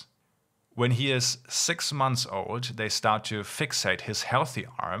 years. When he is 6 months old, they start to fixate his healthy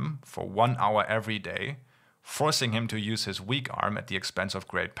arm for 1 hour every day, forcing him to use his weak arm at the expense of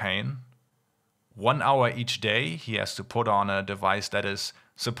great pain. 1 hour each day, he has to put on a device that is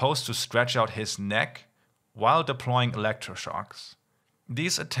supposed to stretch out his neck while deploying electroshocks.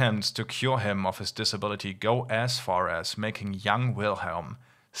 These attempts to cure him of his disability go as far as making young Wilhelm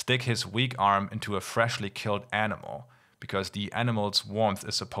stick his weak arm into a freshly killed animal, because the animal's warmth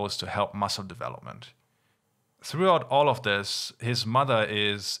is supposed to help muscle development. Throughout all of this, his mother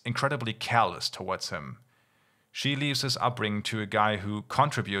is incredibly callous towards him. She leaves his upbringing to a guy who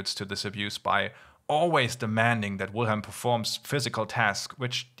contributes to this abuse by always demanding that Wilhelm performs physical tasks,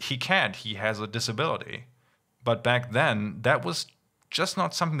 which he can't, he has a disability. But back then, that was just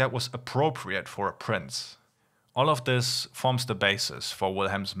not something that was appropriate for a prince. All of this forms the basis for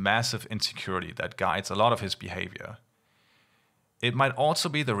Wilhelm's massive insecurity that guides a lot of his behavior. It might also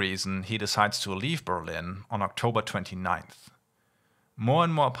be the reason he decides to leave Berlin on October 29th. More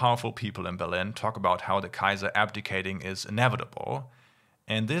and more powerful people in Berlin talk about how the Kaiser abdicating is inevitable,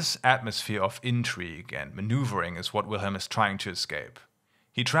 and this atmosphere of intrigue and maneuvering is what Wilhelm is trying to escape.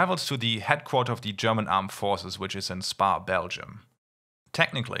 He travels to the headquarters of the German armed forces, which is in Spa, Belgium.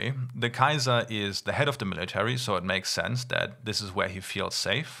 Technically, the Kaiser is the head of the military, so it makes sense that this is where he feels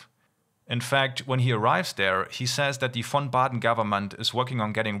safe. In fact, when he arrives there, he says that the von Baden government is working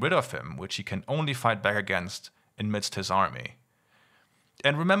on getting rid of him, which he can only fight back against amidst his army.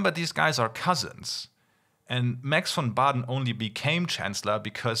 And remember, these guys are cousins. And Max von Baden only became chancellor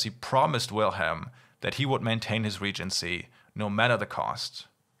because he promised Wilhelm that he would maintain his regency no matter the cost.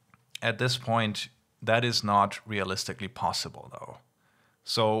 At this point, that is not realistically possible, though.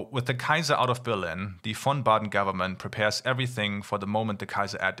 So, with the Kaiser out of Berlin, the von Baden government prepares everything for the moment the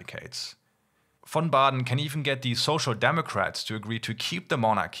Kaiser abdicates. Von Baden can even get the Social Democrats to agree to keep the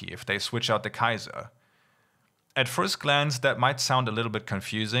monarchy if they switch out the Kaiser. At first glance, that might sound a little bit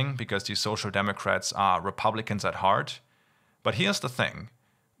confusing because the Social Democrats are Republicans at heart. But here's the thing.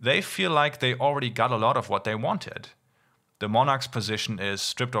 They feel like they already got a lot of what they wanted. The monarch's position is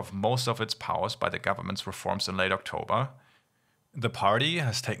stripped of most of its powers by the government's reforms in late October. The party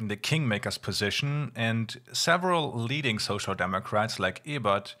has taken the kingmaker's position, and several leading Social Democrats like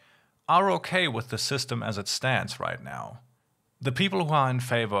Ebert are okay with the system as it stands right now. The people who are in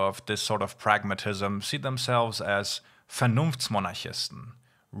favor of this sort of pragmatism see themselves as Vernunftsmonarchisten.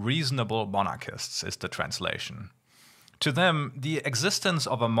 Reasonable monarchists is the translation. To them, the existence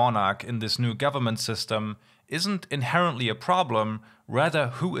of a monarch in this new government system isn't inherently a problem, rather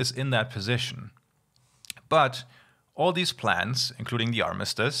who is in that position. But all these plans, including the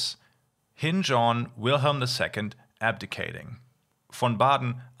armistice, hinge on Wilhelm II abdicating. Von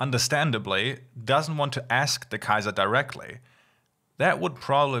Baden, understandably, doesn't want to ask the Kaiser directly. That would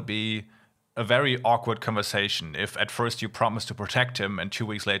probably be a very awkward conversation if at first you promise to protect him and 2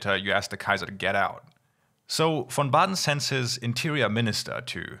 weeks later you ask the Kaiser to get out. So von Baden sends his interior minister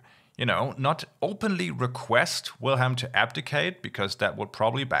to, not openly request Wilhelm to abdicate, because that would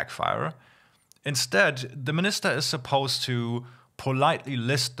probably backfire. Instead, the minister is supposed to politely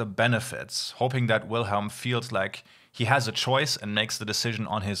list the benefits, hoping that Wilhelm feels like he has a choice and makes the decision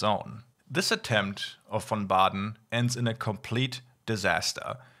on his own. This attempt of von Baden ends in a complete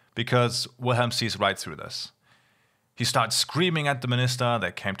disaster, because Wilhelm sees right through this. He starts screaming at the minister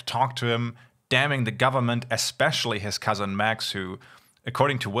that came to talk to him, damning the government, especially his cousin Max, who,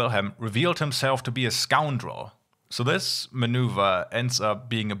 according to Wilhelm, revealed himself to be a scoundrel. So this maneuver ends up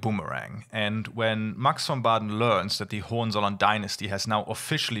being a boomerang, and when Max von Baden learns that the Hohenzollern dynasty has now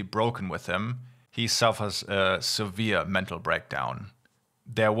officially broken with him, he suffers a severe mental breakdown.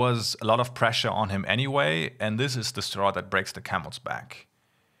 There was a lot of pressure on him anyway, and this is the straw that breaks the camel's back.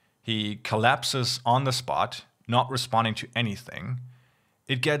 He collapses on the spot, not responding to anything.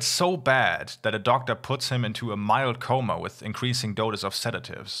 It gets so bad that a doctor puts him into a mild coma with increasing doses of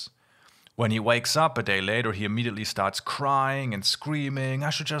sedatives. When he wakes up a day later, he immediately starts crying and screaming. "I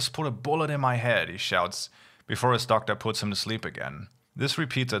should just put a bullet in my head," he shouts, before his doctor puts him to sleep again. This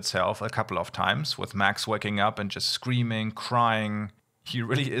repeats itself a couple of times, with Max waking up and just screaming, crying. He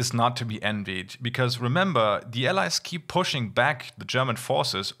really is not to be envied, because remember, the Allies keep pushing back the German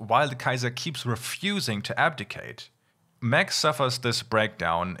forces while the Kaiser keeps refusing to abdicate. Max suffers this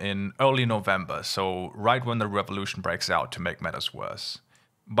breakdown in early November, so right when the revolution breaks out, to make matters worse.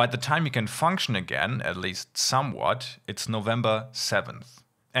 By the time he can function again, at least somewhat, it's November 7th.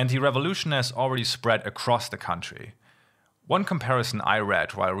 And the revolution has already spread across the country. One comparison I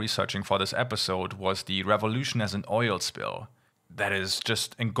read while researching for this episode was the revolution as an oil spill. That is,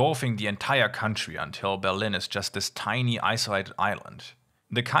 just engulfing the entire country until Berlin is just this tiny isolated island.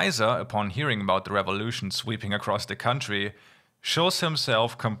 The Kaiser, upon hearing about the revolution sweeping across the country, shows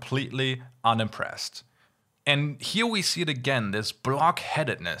himself completely unimpressed. And here we see it again, this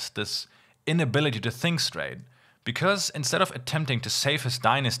blockheadedness, this inability to think straight. Because instead of attempting to save his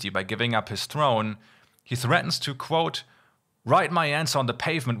dynasty by giving up his throne, he threatens to, quote, "write my answer on the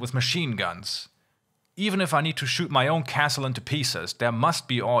pavement with machine guns. Even if I need to shoot my own castle into pieces, there must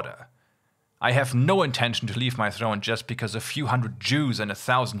be order. I have no intention to leave my throne just because a few hundred Jews and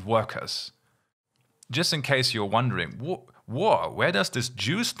 1,000 workers." Just in case you're wondering, where does this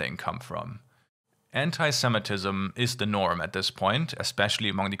Jews thing come from? Anti-Semitism is the norm at this point, especially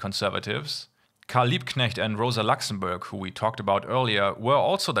among the conservatives. Karl Liebknecht and Rosa Luxemburg, who we talked about earlier, were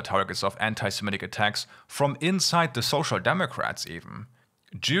also the targets of anti-Semitic attacks from inside the Social Democrats even.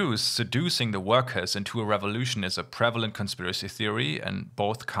 Jews seducing the workers into a revolution is a prevalent conspiracy theory, and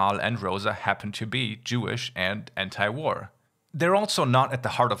both Karl and Rosa happen to be Jewish and anti-war. They're also not at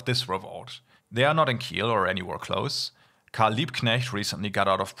the heart of this revolt. They are not in Kiel or anywhere close. Karl Liebknecht recently got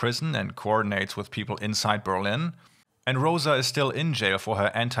out of prison and coordinates with people inside Berlin, and Rosa is still in jail for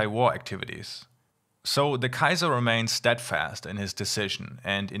her anti-war activities. So the Kaiser remains steadfast in his decision,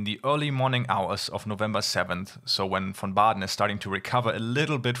 and in the early morning hours of November 7th, so when von Baden is starting to recover a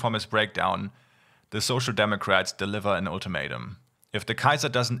little bit from his breakdown, the Social Democrats deliver an ultimatum. If the Kaiser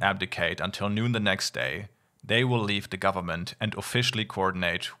doesn't abdicate until noon the next day, they will leave the government and officially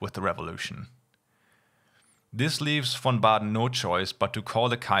coordinate with the revolution. This leaves von Baden no choice but to call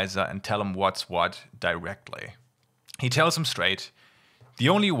the Kaiser and tell him what's what directly. He tells him straight, the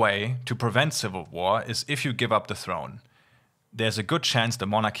only way to prevent civil war is if you give up the throne. There's a good chance the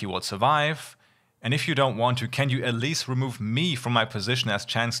monarchy will survive, and if you don't want to, can you at least remove me from my position as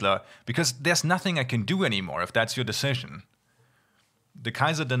Chancellor, because there's nothing I can do anymore if that's your decision. The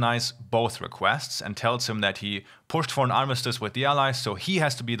Kaiser denies both requests and tells him that he pushed for an armistice with the Allies, so he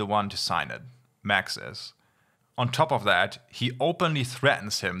has to be the one to sign it. Max is. On top of that, he openly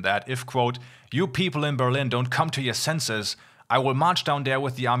threatens him that if, quote, you people in Berlin don't come to your senses, I will march down there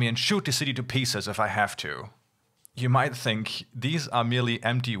with the army and shoot the city to pieces if I have to. You might think these are merely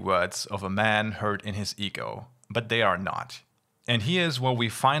empty words of a man hurt in his ego, but they are not. And here's where we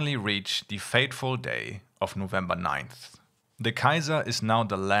finally reach the fateful day of November 9th. The Kaiser is now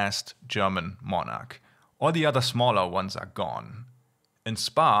the last German monarch. All the other smaller ones are gone. In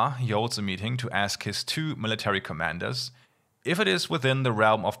Spa, he holds a meeting to ask his two military commanders if it is within the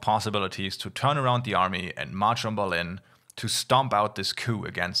realm of possibilities to turn around the army and march on Berlin to stomp out this coup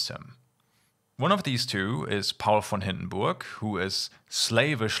against him. One of these two is Paul von Hindenburg, who is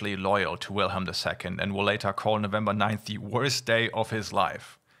slavishly loyal to Wilhelm II and will later call November 9th the worst day of his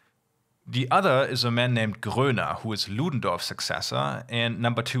life. The other is a man named Grösste, who is Ludendorff's successor and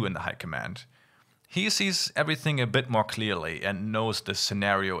number 2 in the High Command. He sees everything a bit more clearly and knows this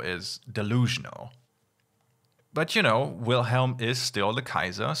scenario is delusional. But you know, Wilhelm is still the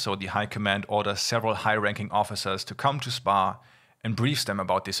Kaiser, so the High Command orders several high-ranking officers to come to Spa and briefs them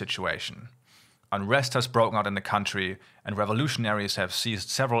about the situation. Unrest has broken out in the country, and revolutionaries have seized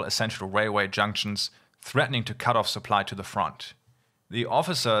several essential railway junctions, threatening to cut off supply to the front. The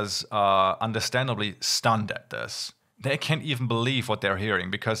officers are understandably stunned at this. They can't even believe what they're hearing,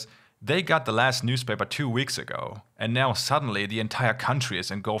 because they got the last newspaper 2 weeks ago, and now suddenly the entire country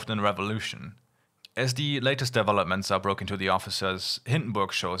is engulfed in a revolution. As the latest developments are broken to the officers,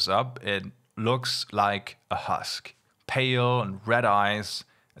 Hindenburg shows up and looks like a husk. Pale and red eyes,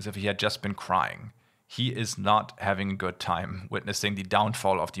 as if he had just been crying. He is not having a good time witnessing the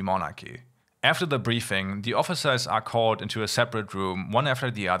downfall of the monarchy. After the briefing, the officers are called into a separate room, one after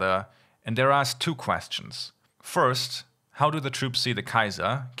the other, and they're asked 2 questions. First, how do the troops see the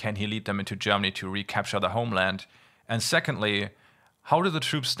Kaiser? Can he lead them into Germany to recapture the homeland? And secondly, how do the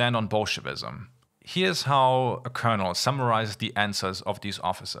troops stand on Bolshevism? Here's how a colonel summarizes the answers of these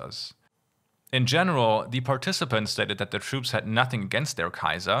officers. In general, the participants stated that the troops had nothing against their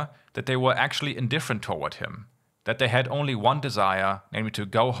Kaiser, that they were actually indifferent toward him, that they had only one desire, namely to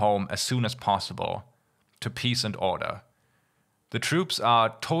go home as soon as possible, to peace and order. The troops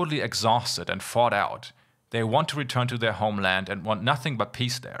are totally exhausted and fought out. They want to return to their homeland and want nothing but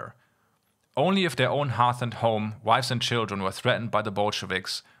peace there. Only if their own hearth and home, wives and children were threatened by the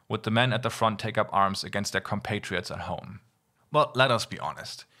Bolsheviks would the men at the front take up arms against their compatriots at home. Well, let us be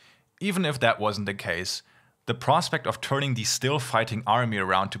honest. Even if that wasn't the case, the prospect of turning the still-fighting army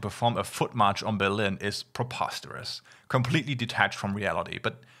around to perform a foot march on Berlin is preposterous, completely detached from reality,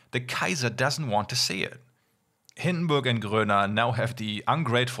 but the Kaiser doesn't want to see it. Hindenburg and Grösste now have the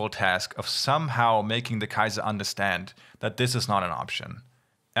ungrateful task of somehow making the Kaiser understand that this is not an option.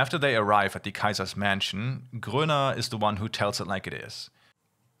 After they arrive at the Kaiser's mansion, Grösste is the one who tells it like it is.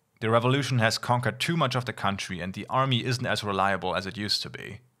 The revolution has conquered too much of the country and the army isn't as reliable as it used to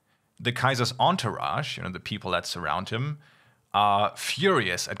be. The Kaiser's entourage, the people that surround him, are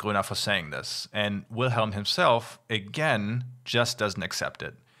furious at Grösste for saying this, and Wilhelm himself, again, just doesn't accept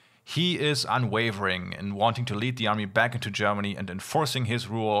it. He is unwavering in wanting to lead the army back into Germany and enforcing his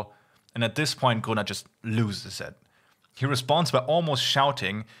rule, and at this point Grösste just loses it. He responds by almost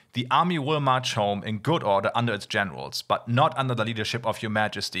shouting, "The army will march home in good order under its generals, but not under the leadership of your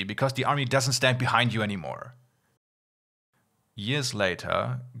majesty, because the army doesn't stand behind you anymore." Years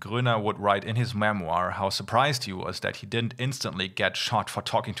later, Grösste would write in his memoir how surprised he was that he didn't instantly get shot for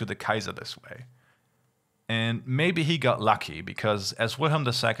talking to the Kaiser this way. And maybe he got lucky, because as Wilhelm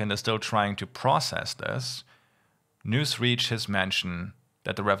II is still trying to process this, news reached his mansion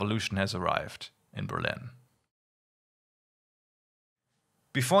that the revolution has arrived in Berlin.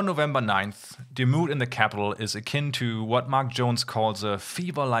 Before November 9th, the mood in the capital is akin to what Mark Jones calls a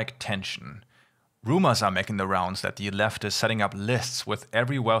fever-like tension. Rumors are making the rounds that the left is setting up lists with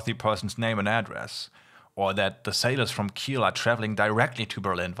every wealthy person's name and address, or that the sailors from Kiel are traveling directly to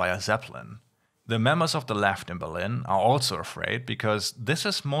Berlin via Zeppelin. The members of the left in Berlin are also afraid because this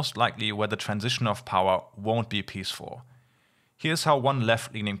is most likely where the transition of power won't be peaceful. Here's how one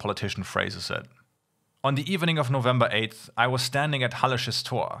left-leaning politician phrases it. On the evening of November 8th, I was standing at Hallisches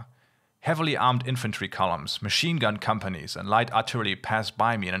Tor. Heavily armed infantry columns, machine gun companies, and light artillery passed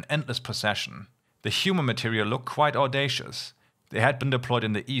by me in an endless procession. The human material looked quite audacious. They had been deployed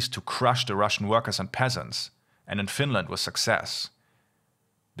in the east to crush the Russian workers and peasants, and in Finland with success.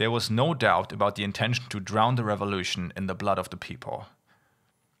 There was no doubt about the intention to drown the revolution in the blood of the people.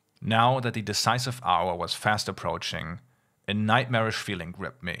 Now that the decisive hour was fast approaching, a nightmarish feeling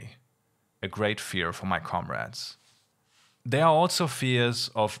gripped me, a great fear for my comrades. There are also fears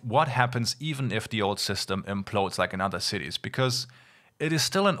of what happens even if the old system implodes like in other cities, because it is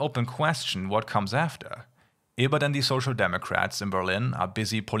still an open question what comes after. Ebert and the Social Democrats in Berlin are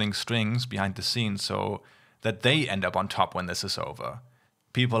busy pulling strings behind the scenes so that they end up on top when this is over.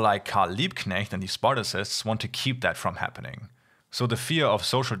 People like Karl Liebknecht and the Spartacists want to keep that from happening. So the fear of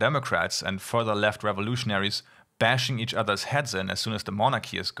Social Democrats and further left revolutionaries bashing each other's heads in as soon as the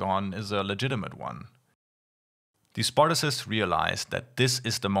monarchy is gone is a legitimate one. The Spartacists realize that this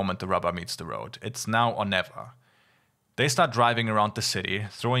is the moment the rubber meets the road. It's now or never. They start driving around the city,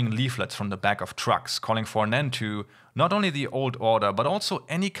 throwing leaflets from the back of trucks, calling for an end to not only the old order, but also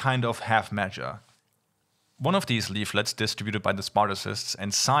any kind of half measure. One of these leaflets, distributed by the Spartacists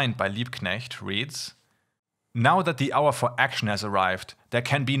and signed by Liebknecht, reads, "Now that the hour for action has arrived, there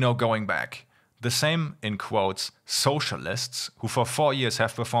can be no going back. The same, in quotes, socialists, who for 4 years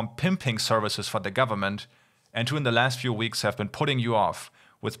have performed pimping services for the government, and who in the last few weeks have been putting you off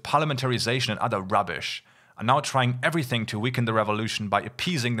with parliamentarization and other rubbish, are now trying everything to weaken the revolution by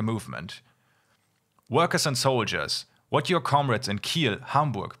appeasing the movement. Workers and soldiers, what your comrades in Kiel,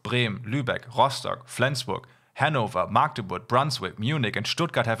 Hamburg, Bremen, Lübeck, Rostock, Flensburg, Hanover, Magdeburg, Brunswick, Munich and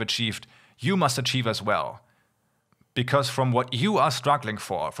Stuttgart have achieved, you must achieve as well. Because from what you are struggling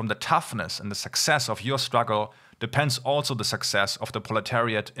for, from the toughness and the success of your struggle, depends also the success of the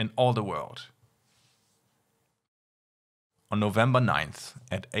proletariat in all the world." On November 9th,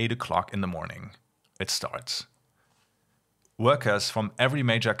 at 8 o'clock in the morning, it starts. Workers from every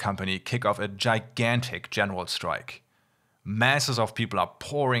major company kick off a gigantic general strike. Masses of people are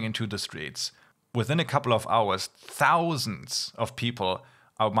pouring into the streets. Within a couple of hours, thousands of people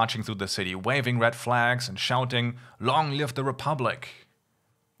are marching through the city, waving red flags and shouting, "Long live the Republic!"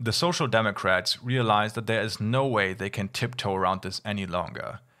 The Social Democrats realize that there is no way they can tiptoe around this any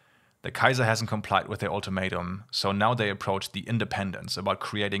longer. The Kaiser hasn't complied with their ultimatum, so now they approach the independents about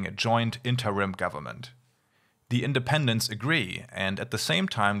creating a joint interim government. The independents agree, and at the same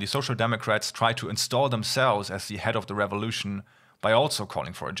time the Social Democrats try to install themselves as the head of the revolution by also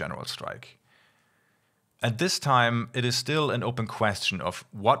calling for a general strike. At this time, it is still an open question of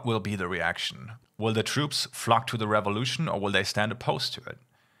what will be the reaction. Will the troops flock to the revolution or will they stand opposed to it?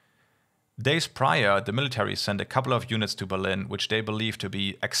 Days prior, the military sent a couple of units to Berlin which they believed to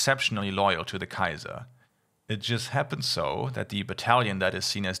be exceptionally loyal to the Kaiser. It just happens so that the battalion that is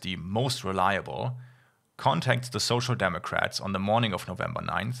seen as the most reliable contacts the Social Democrats on the morning of November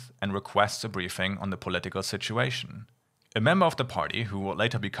 9th and requests a briefing on the political situation. A member of the party, who will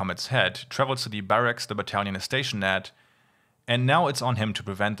later become its head, travels to the barracks the battalion is stationed at, and now it's on him to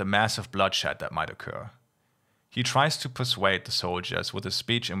prevent the massive bloodshed that might occur. He tries to persuade the soldiers with a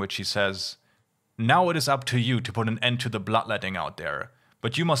speech in which he says, "Now it is up to you to put an end to the bloodletting out there,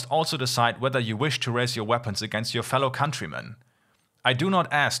 but you must also decide whether you wish to raise your weapons against your fellow countrymen. I do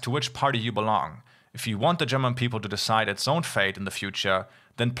not ask to which party you belong. If you want the German people to decide its own fate in the future,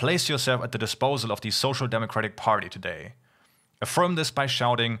 then place yourself at the disposal of the Social Democratic Party today. Affirm this by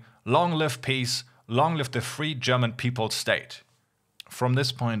shouting, 'Long live peace, long live the free German people's state.'" From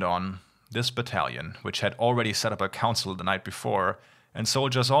this point on, this battalion, which had already set up a council the night before, and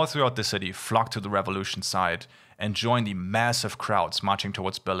soldiers all throughout the city flocked to the revolution side and joined the massive crowds marching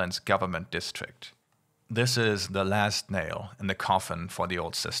towards Berlin's government district. This is the last nail in the coffin for the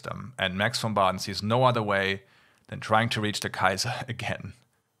old system, and Max von Baden sees no other way than trying to reach the Kaiser again.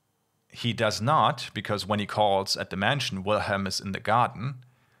 He does not, because when he calls at the mansion, Wilhelm is in the garden,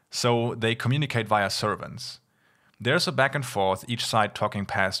 so they communicate via servants. There's a back and forth, each side talking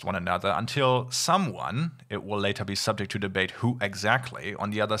past one another, until someone, it will later be subject to debate who exactly, on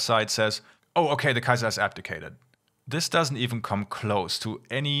the other side says, "Oh, okay, the Kaiser has abdicated." This doesn't even come close to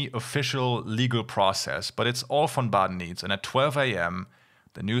any official legal process, but it's all von Baden needs, and at 12 a.m.,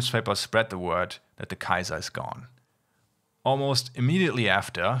 the newspapers spread the word that the Kaiser is gone. Almost immediately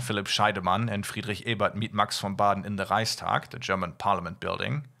after, Philipp Scheidemann and Friedrich Ebert meet Max von Baden in the Reichstag, the German parliament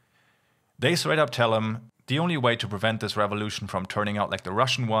building. They straight up tell him, the only way to prevent this revolution from turning out like the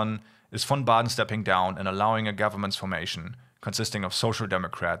Russian one is von Baden stepping down and allowing a government's formation consisting of Social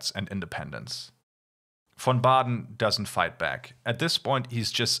Democrats and independents. Von Baden doesn't fight back. At this point,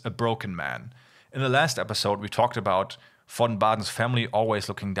 he's just a broken man. In the last episode, we talked about von Baden's family always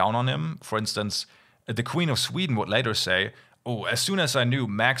looking down on him. For instance, the Queen of Sweden would later say, "Oh, as soon as I knew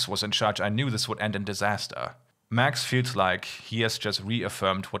Max was in charge, I knew this would end in disaster." Max feels like he has just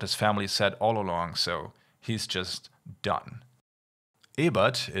reaffirmed what his family said all along, so he's just done.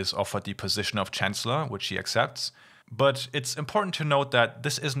 Ebert is offered the position of chancellor, which he accepts, but it's important to note that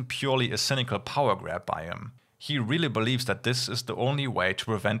this isn't purely a cynical power grab by him. He really believes that this is the only way to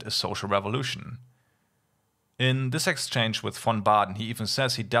prevent a social revolution. In this exchange with von Baden, he even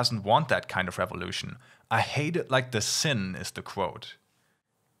says he doesn't want that kind of revolution. "I hate it like the sin," is the quote.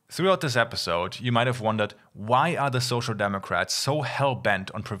 Throughout this episode, you might have wondered, why are the Social Democrats so hell-bent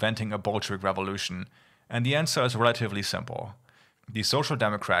on preventing a Bolshevik revolution? And the answer is relatively simple. The Social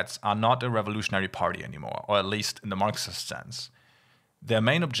Democrats are not a revolutionary party anymore, or at least in the Marxist sense. Their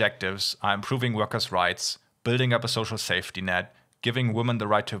main objectives are improving workers' rights, building up a social safety net, giving women the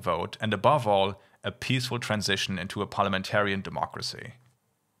right to vote, and above all, a peaceful transition into a parliamentarian democracy.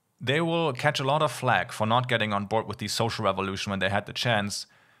 They will catch a lot of flack for not getting on board with the social revolution when they had the chance,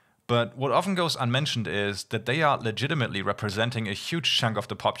 but what often goes unmentioned is that they are legitimately representing a huge chunk of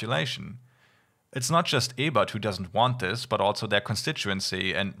the population. It's not just Ebert who doesn't want this, but also their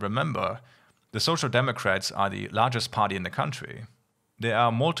constituency, and remember, the Social Democrats are the largest party in the country. There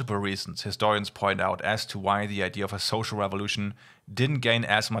are multiple reasons historians point out as to why the idea of a social revolution didn't gain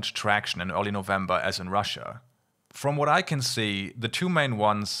as much traction in early November as in Russia. From what I can see, the two main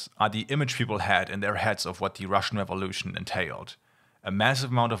ones are the image people had in their heads of what the Russian Revolution entailed. A massive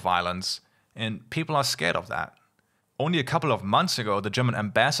amount of violence, and people are scared of that. Only a couple of months ago, the German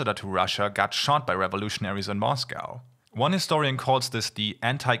ambassador to Russia got shot by revolutionaries in Moscow. One historian calls this the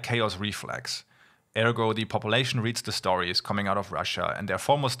anti-chaos reflex. Ergo, the population reads the stories coming out of Russia, and their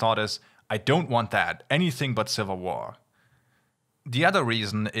foremost thought is, "I don't want that, anything but civil war." The other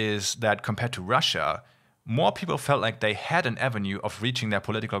reason is that compared to Russia, more people felt like they had an avenue of reaching their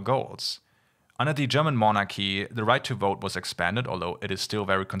political goals. Under the German monarchy, the right to vote was expanded, although it is still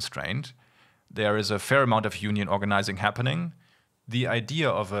very constrained. There is a fair amount of union organizing happening. The idea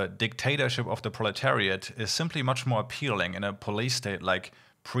of a dictatorship of the proletariat is simply much more appealing in a police state like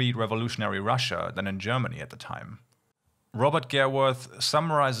pre-revolutionary Russia than in Germany at the time. Robert Gerwarth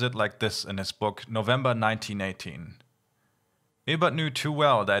summarized it like this in his book November 1918. Ebert knew too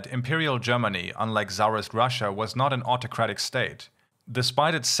well that Imperial Germany, unlike Tsarist Russia, was not an autocratic state.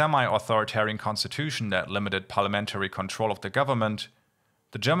 Despite its semi-authoritarian constitution that limited parliamentary control of the government,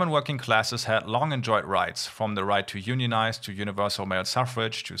 the German working classes had long enjoyed rights, from the right to unionize to universal male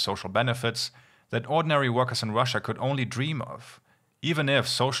suffrage to social benefits, that ordinary workers in Russia could only dream of. Even if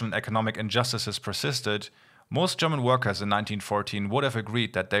social and economic injustices persisted, most German workers in 1914 would have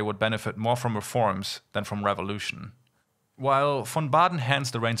agreed that they would benefit more from reforms than from revolution. While von Baden hands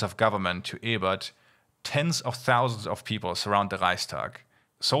the reins of government to Ebert, tens of thousands of people surround the Reichstag.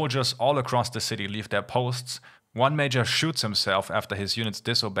 Soldiers all across the city leave their posts. One major shoots himself after his units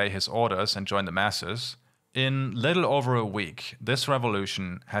disobey his orders and join the masses. In little over a week, this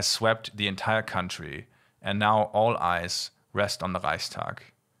revolution has swept the entire country, and now all eyes rest on the Reichstag.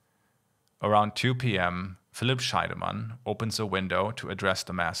 Around 2 p.m., Philipp Scheidemann opens a window to address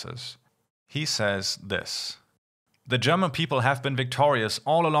the masses. He says this: "The German people have been victorious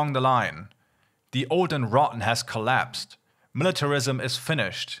all along the line. The old and rotten has collapsed. Militarism is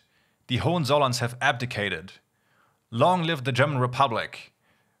finished. The Hohenzollerns have abdicated. Long live the German Republic.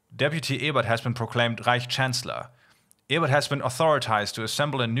 Deputy Ebert has been proclaimed Reich Chancellor. Ebert has been authorized to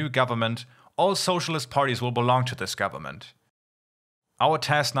assemble a new government. All socialist parties will belong to this government. Our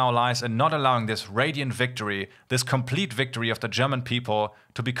task now lies in not allowing this radiant victory, this complete victory of the German people,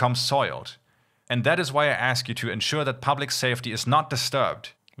 to become soiled. And that is why I ask you to ensure that public safety is not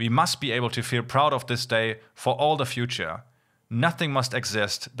disturbed. We must be able to feel proud of this day for all the future. Nothing must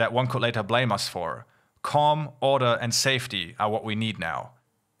exist that one could later blame us for. Calm, order, and safety are what we need now.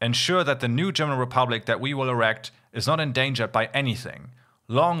 Ensure that the new German Republic that we will erect is not endangered by anything.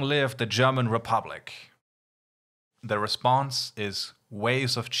 Long live the German Republic." The response is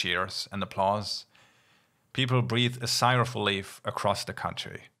waves of cheers and applause. People breathe a sigh of relief across the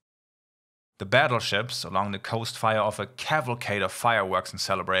country. The battleships along the coast fire off a cavalcade of fireworks in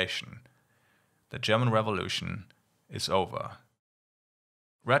celebration. The German Revolution is over.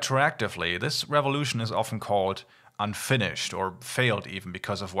 Retroactively, this revolution is often called unfinished or failed even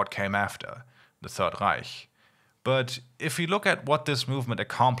because of what came after, the Third Reich. But if we look at what this movement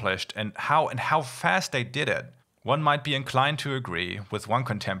accomplished and how fast they did it, one might be inclined to agree with one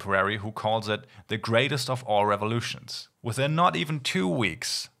contemporary who calls it the greatest of all revolutions. Within not even 2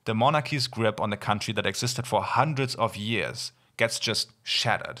 weeks, the monarchy's grip on the country that existed for hundreds of years gets just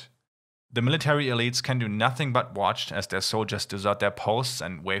shattered. The military elites can do nothing but watch as their soldiers desert their posts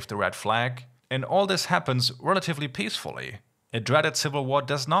and wave the red flag. And all this happens relatively peacefully. A dreaded civil war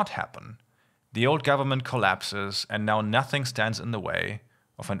does not happen. The old government collapses, and now nothing stands in the way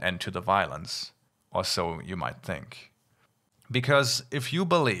of an end to the violence. Or so you might think. Because if you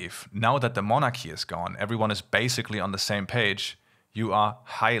believe, now that the monarchy is gone, everyone is basically on the same page, you are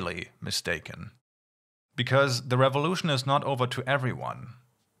highly mistaken. Because the revolution is not over to everyone.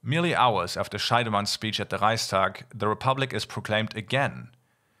 Merely hours after Scheidemann's speech at the Reichstag, the Republic is proclaimed again,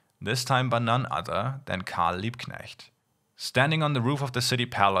 this time by none other than Karl Liebknecht. Standing on the roof of the city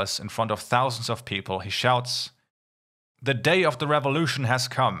palace in front of thousands of people, he shouts, "The day of the revolution has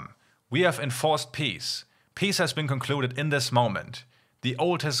come. We have enforced peace. Peace has been concluded in this moment. The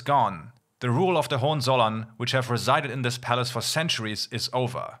old has gone. The rule of the Hohenzollern, which have resided in this palace for centuries, is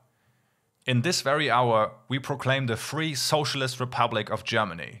over. In this very hour, we proclaim the free socialist republic of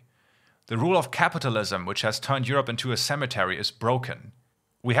Germany. The rule of capitalism, which has turned Europe into a cemetery, is broken.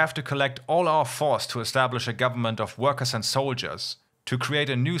 We have to collect all our force to establish a government of workers and soldiers, to create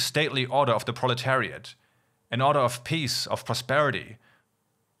a new stately order of the proletariat, an order of peace, of prosperity,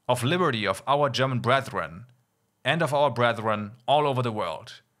 of liberty of our German brethren, and of our brethren all over the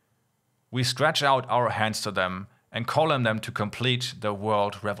world. We stretch out our hands to them and call on them to complete the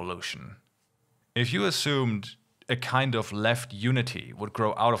world revolution." If you assumed a kind of left unity would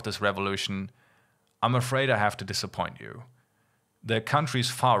grow out of this revolution, I'm afraid I have to disappoint you. The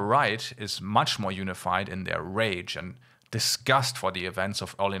country's far right is much more unified in their rage and disgust for the events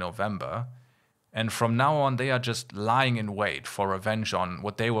of early November, and from now on they are just lying in wait for revenge on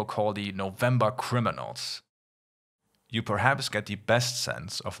what they will call the November criminals. You perhaps get the best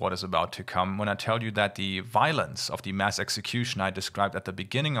sense of what is about to come when I tell you that the violence of the mass execution I described at the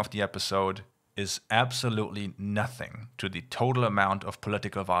beginning of the episode is absolutely nothing to the total amount of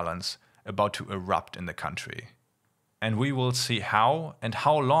political violence about to erupt in the country. And we will see how and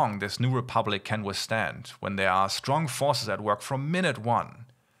how long this new republic can withstand when there are strong forces at work from minute one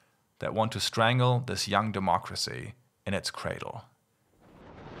that want to strangle this young democracy in its cradle.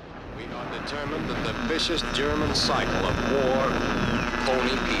 We are determined that the vicious German cycle of war,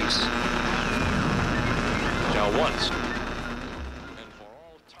 phony peace, shall once.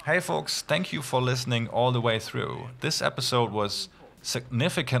 Hey folks, thank you for listening all the way through. This episode was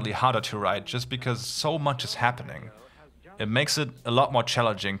significantly harder to write just because so much is happening. It makes it a lot more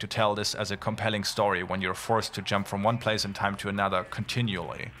challenging to tell this as a compelling story when you're forced to jump from one place in time to another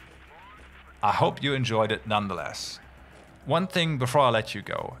continually. I hope you enjoyed it nonetheless. One thing before I let you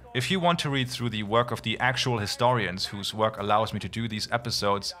go. If you want to read through the work of the actual historians whose work allows me to do these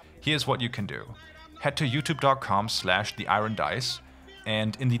episodes, here's what you can do. Head to youtube.com/theirondice,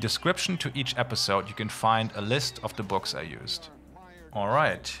 and in the description to each episode you can find a list of the books I used.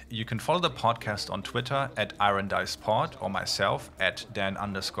 Alright, you can follow the podcast on Twitter @IronDicePod or myself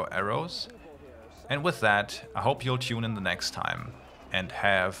 @Dan_arrows. And with that, I hope you'll tune in the next time, and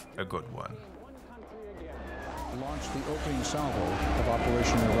have a good one. Launched the opening salvo of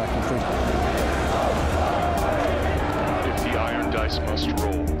Operation Iraqi Freedom. If the iron dice must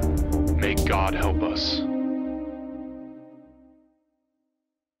roll, may God help us.